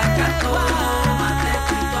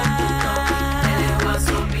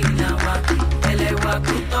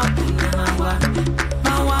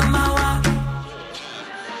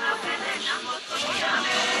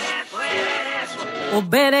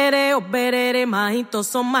 Oberere, majito,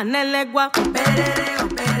 son manelegua. Oberere,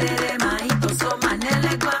 majito, son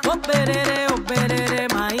manelegua. Oberere,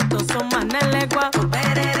 majito, son manelegua.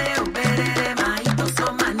 Oberere, majito,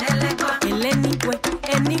 son manelegua. El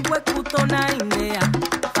enigüe, kutona indea.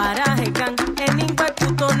 Parajegan, enigüe,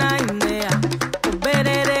 kutona indea.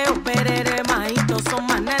 Oberere, majito, son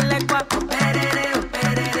manelegua. Oberere,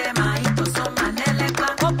 majito, son manelegua.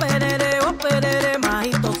 Oberere,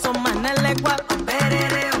 majito, son manelegua.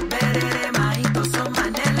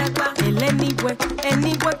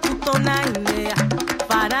 Enigüe kutona indea,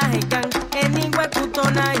 parajegan, enigüe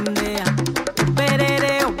kutona indea.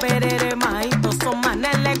 Oberere, majito, son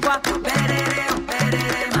manelegua. Oberere,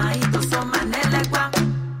 majito, son manelegua.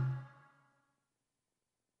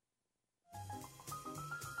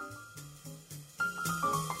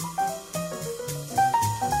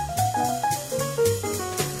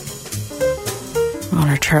 On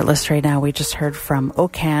our chart list right now, we just heard from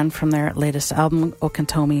Okan from their latest album,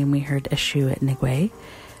 Okantomi, and we heard Eshu Nigwe.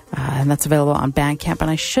 And that's available on Bandcamp. And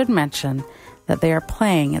I should mention that they are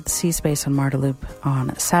playing at the C Space on Marda Loop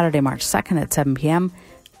on Saturday, March 2nd at 7 p.m.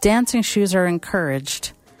 Dancing shoes are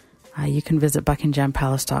encouraged. You can visit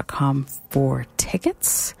buckinghampalace.com for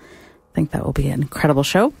tickets. I think that will be an incredible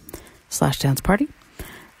show / dance party.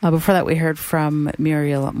 Before that, we heard from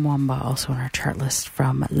Muriel Mwamba, also on our chart list,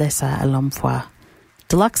 from Lesa Alomfwa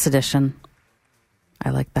Deluxe Edition. I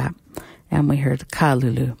like that. And we heard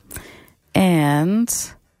Kalulu. And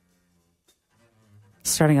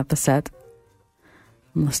starting up the set,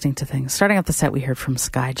 I'm listening to things. Starting up the set, we heard from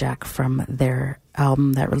Skyjack from their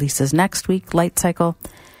album that releases next week, Light Cycle.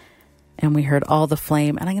 And we heard All the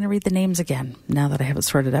Flame. And I'm going to read the names again now that I have it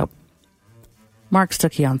sorted out. Mark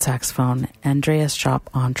Stuckey on saxophone, Andreas Chop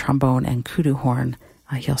on trombone and kudu horn.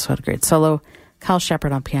 He also had a great solo. Kyle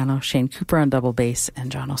Shepard on piano, Shane Cooper on double bass,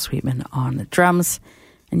 and John O'Sweetman on drums.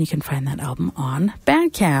 And you can find that album on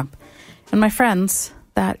Bandcamp. And my friends,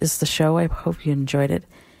 that is the show. I hope you enjoyed it.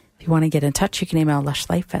 If you want to get in touch, you can email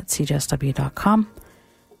lushlife@cjsw.com.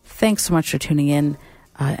 Thanks so much for tuning in.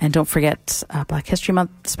 And don't forget, Black History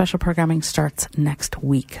Month special programming starts next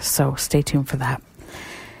week. So stay tuned for that.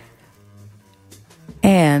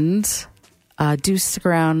 And do stick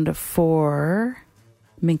around for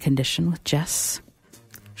Mint Condition with Jess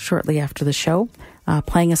shortly after the show.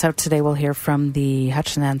 Playing us out today, we'll hear from the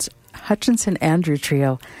Hutchinson Andrew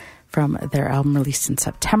Trio from their album released in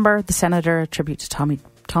September, The Senator, a tribute to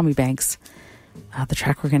Tommy Banks. The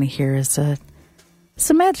track we're going to hear is a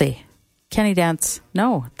medley. Kenny Dance.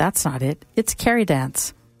 No, that's not it. It's Carrie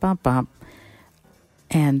Dance. Bump, bump.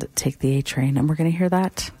 And Take the A Train. And we're going to hear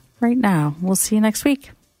that right now. We'll see you next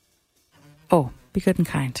week. Oh, be good and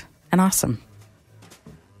kind and awesome.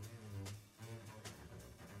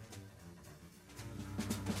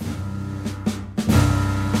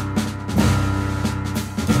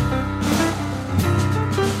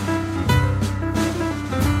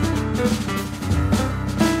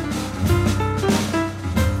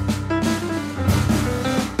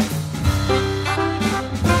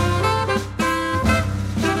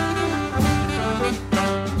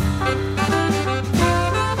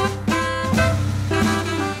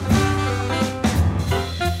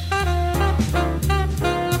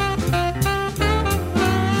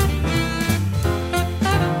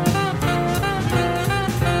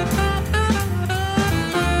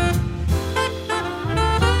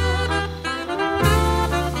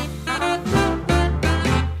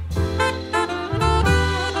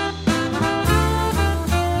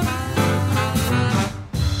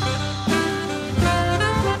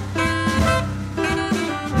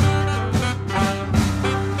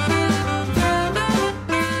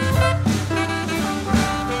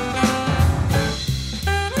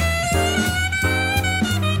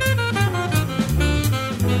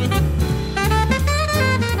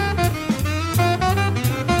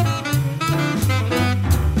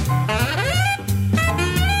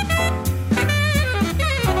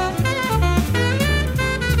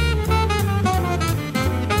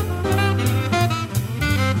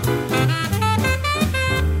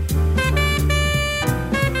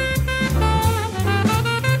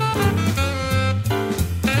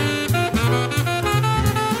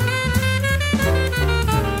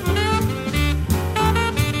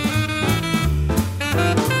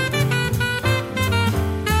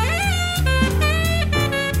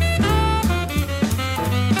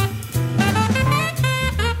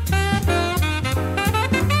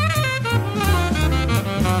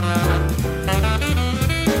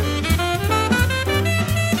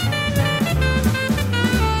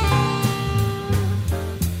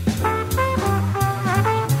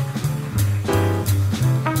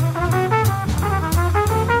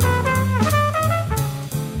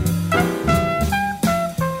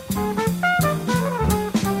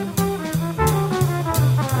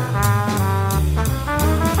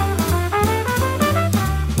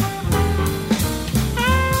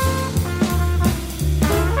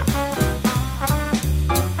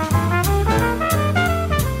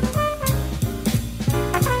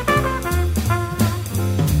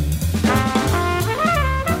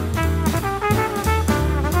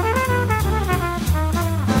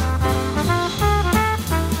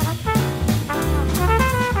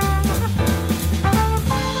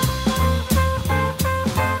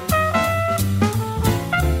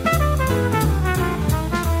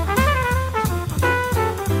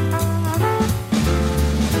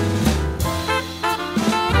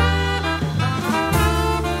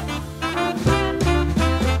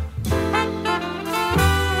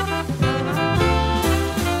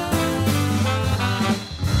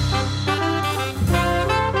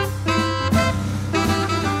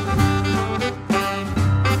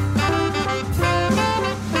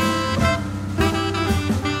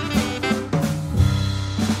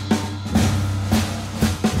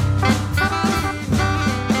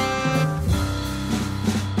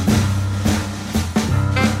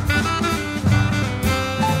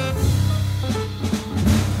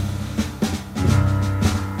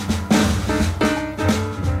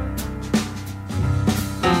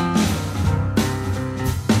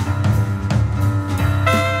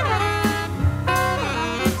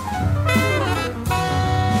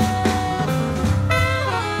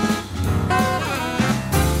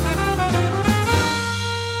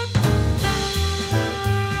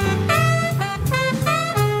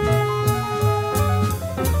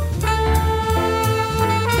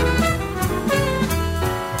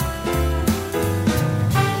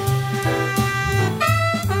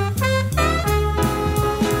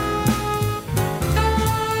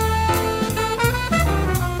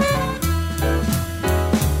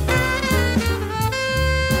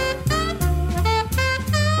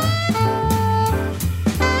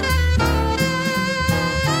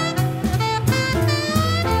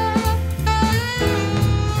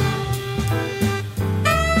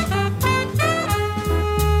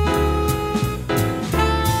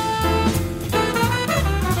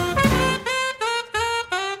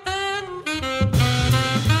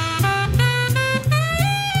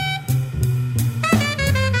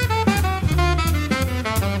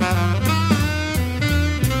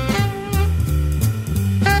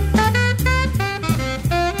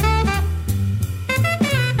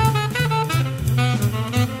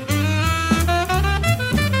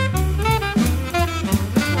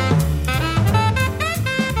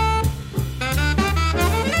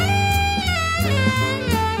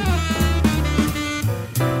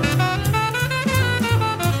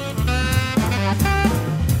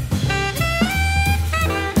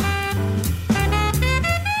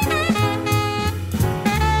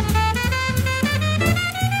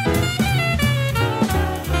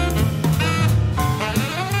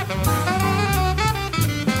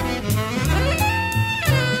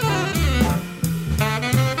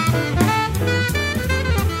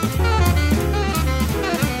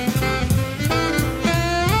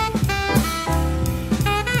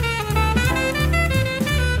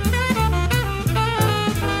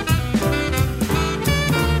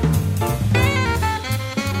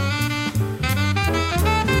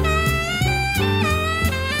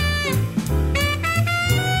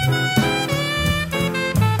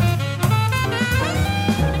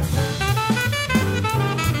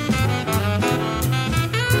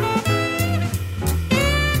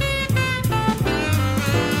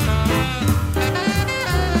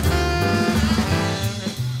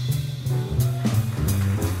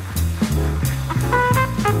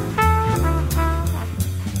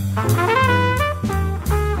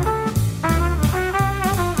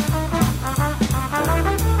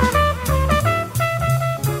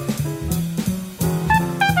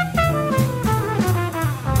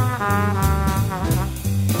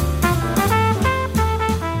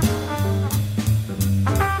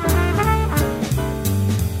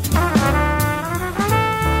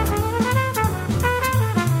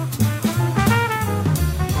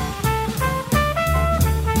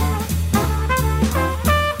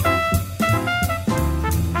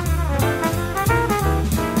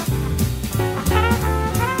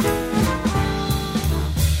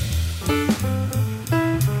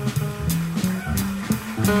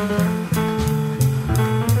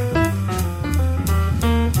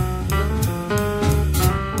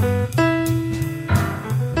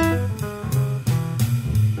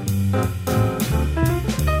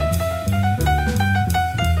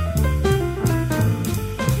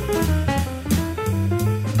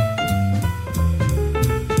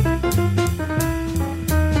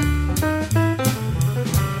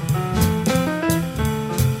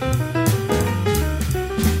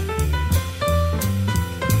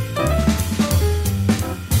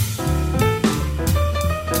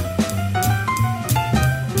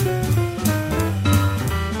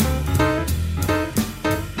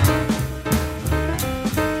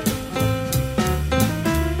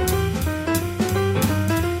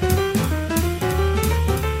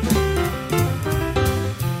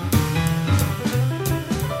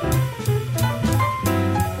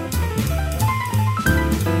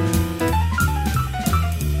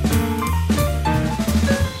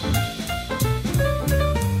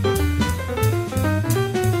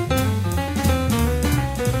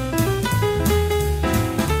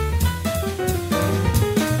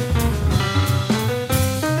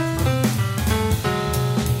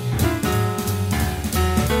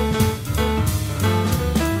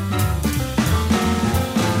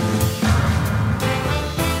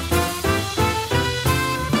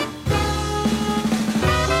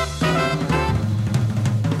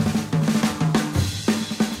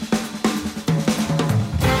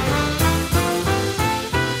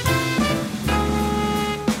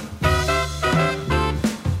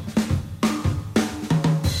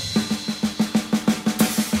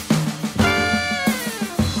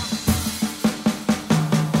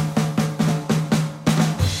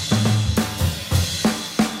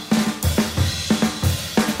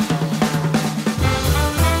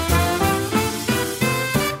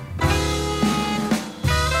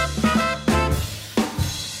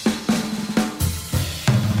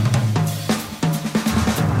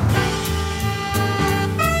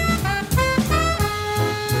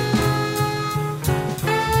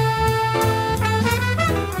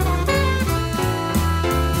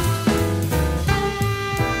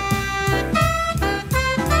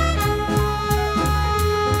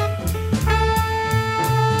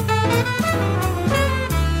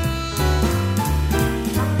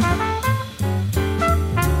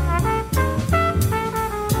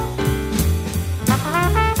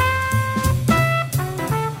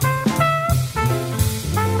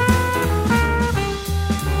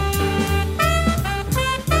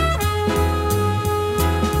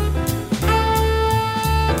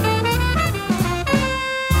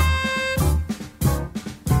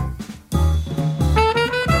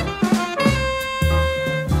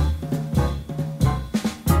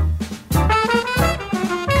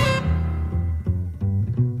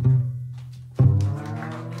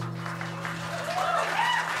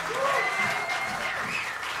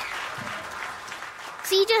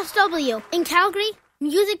 CJSW in Calgary.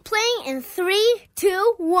 Music playing in 3,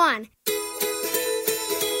 2, 1.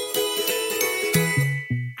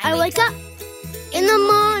 I wake up in the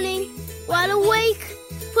morning, wide awake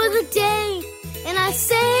for the day, and I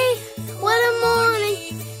say, what a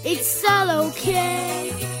morning, it's all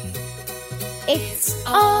okay. It's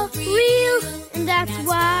all real, and that's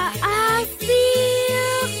why I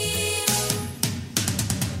feel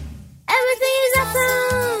everything is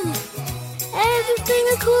awesome. Everything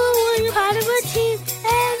is cool when you're part of a team.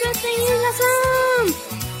 Everything is awesome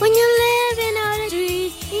when you're living out a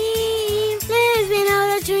dream. Living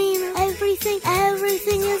out a dream.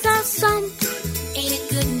 Everything is awesome. Ain't it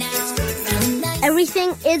good now?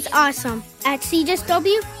 Everything is awesome at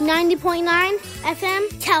CJSW 90.9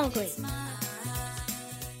 FM Calgary.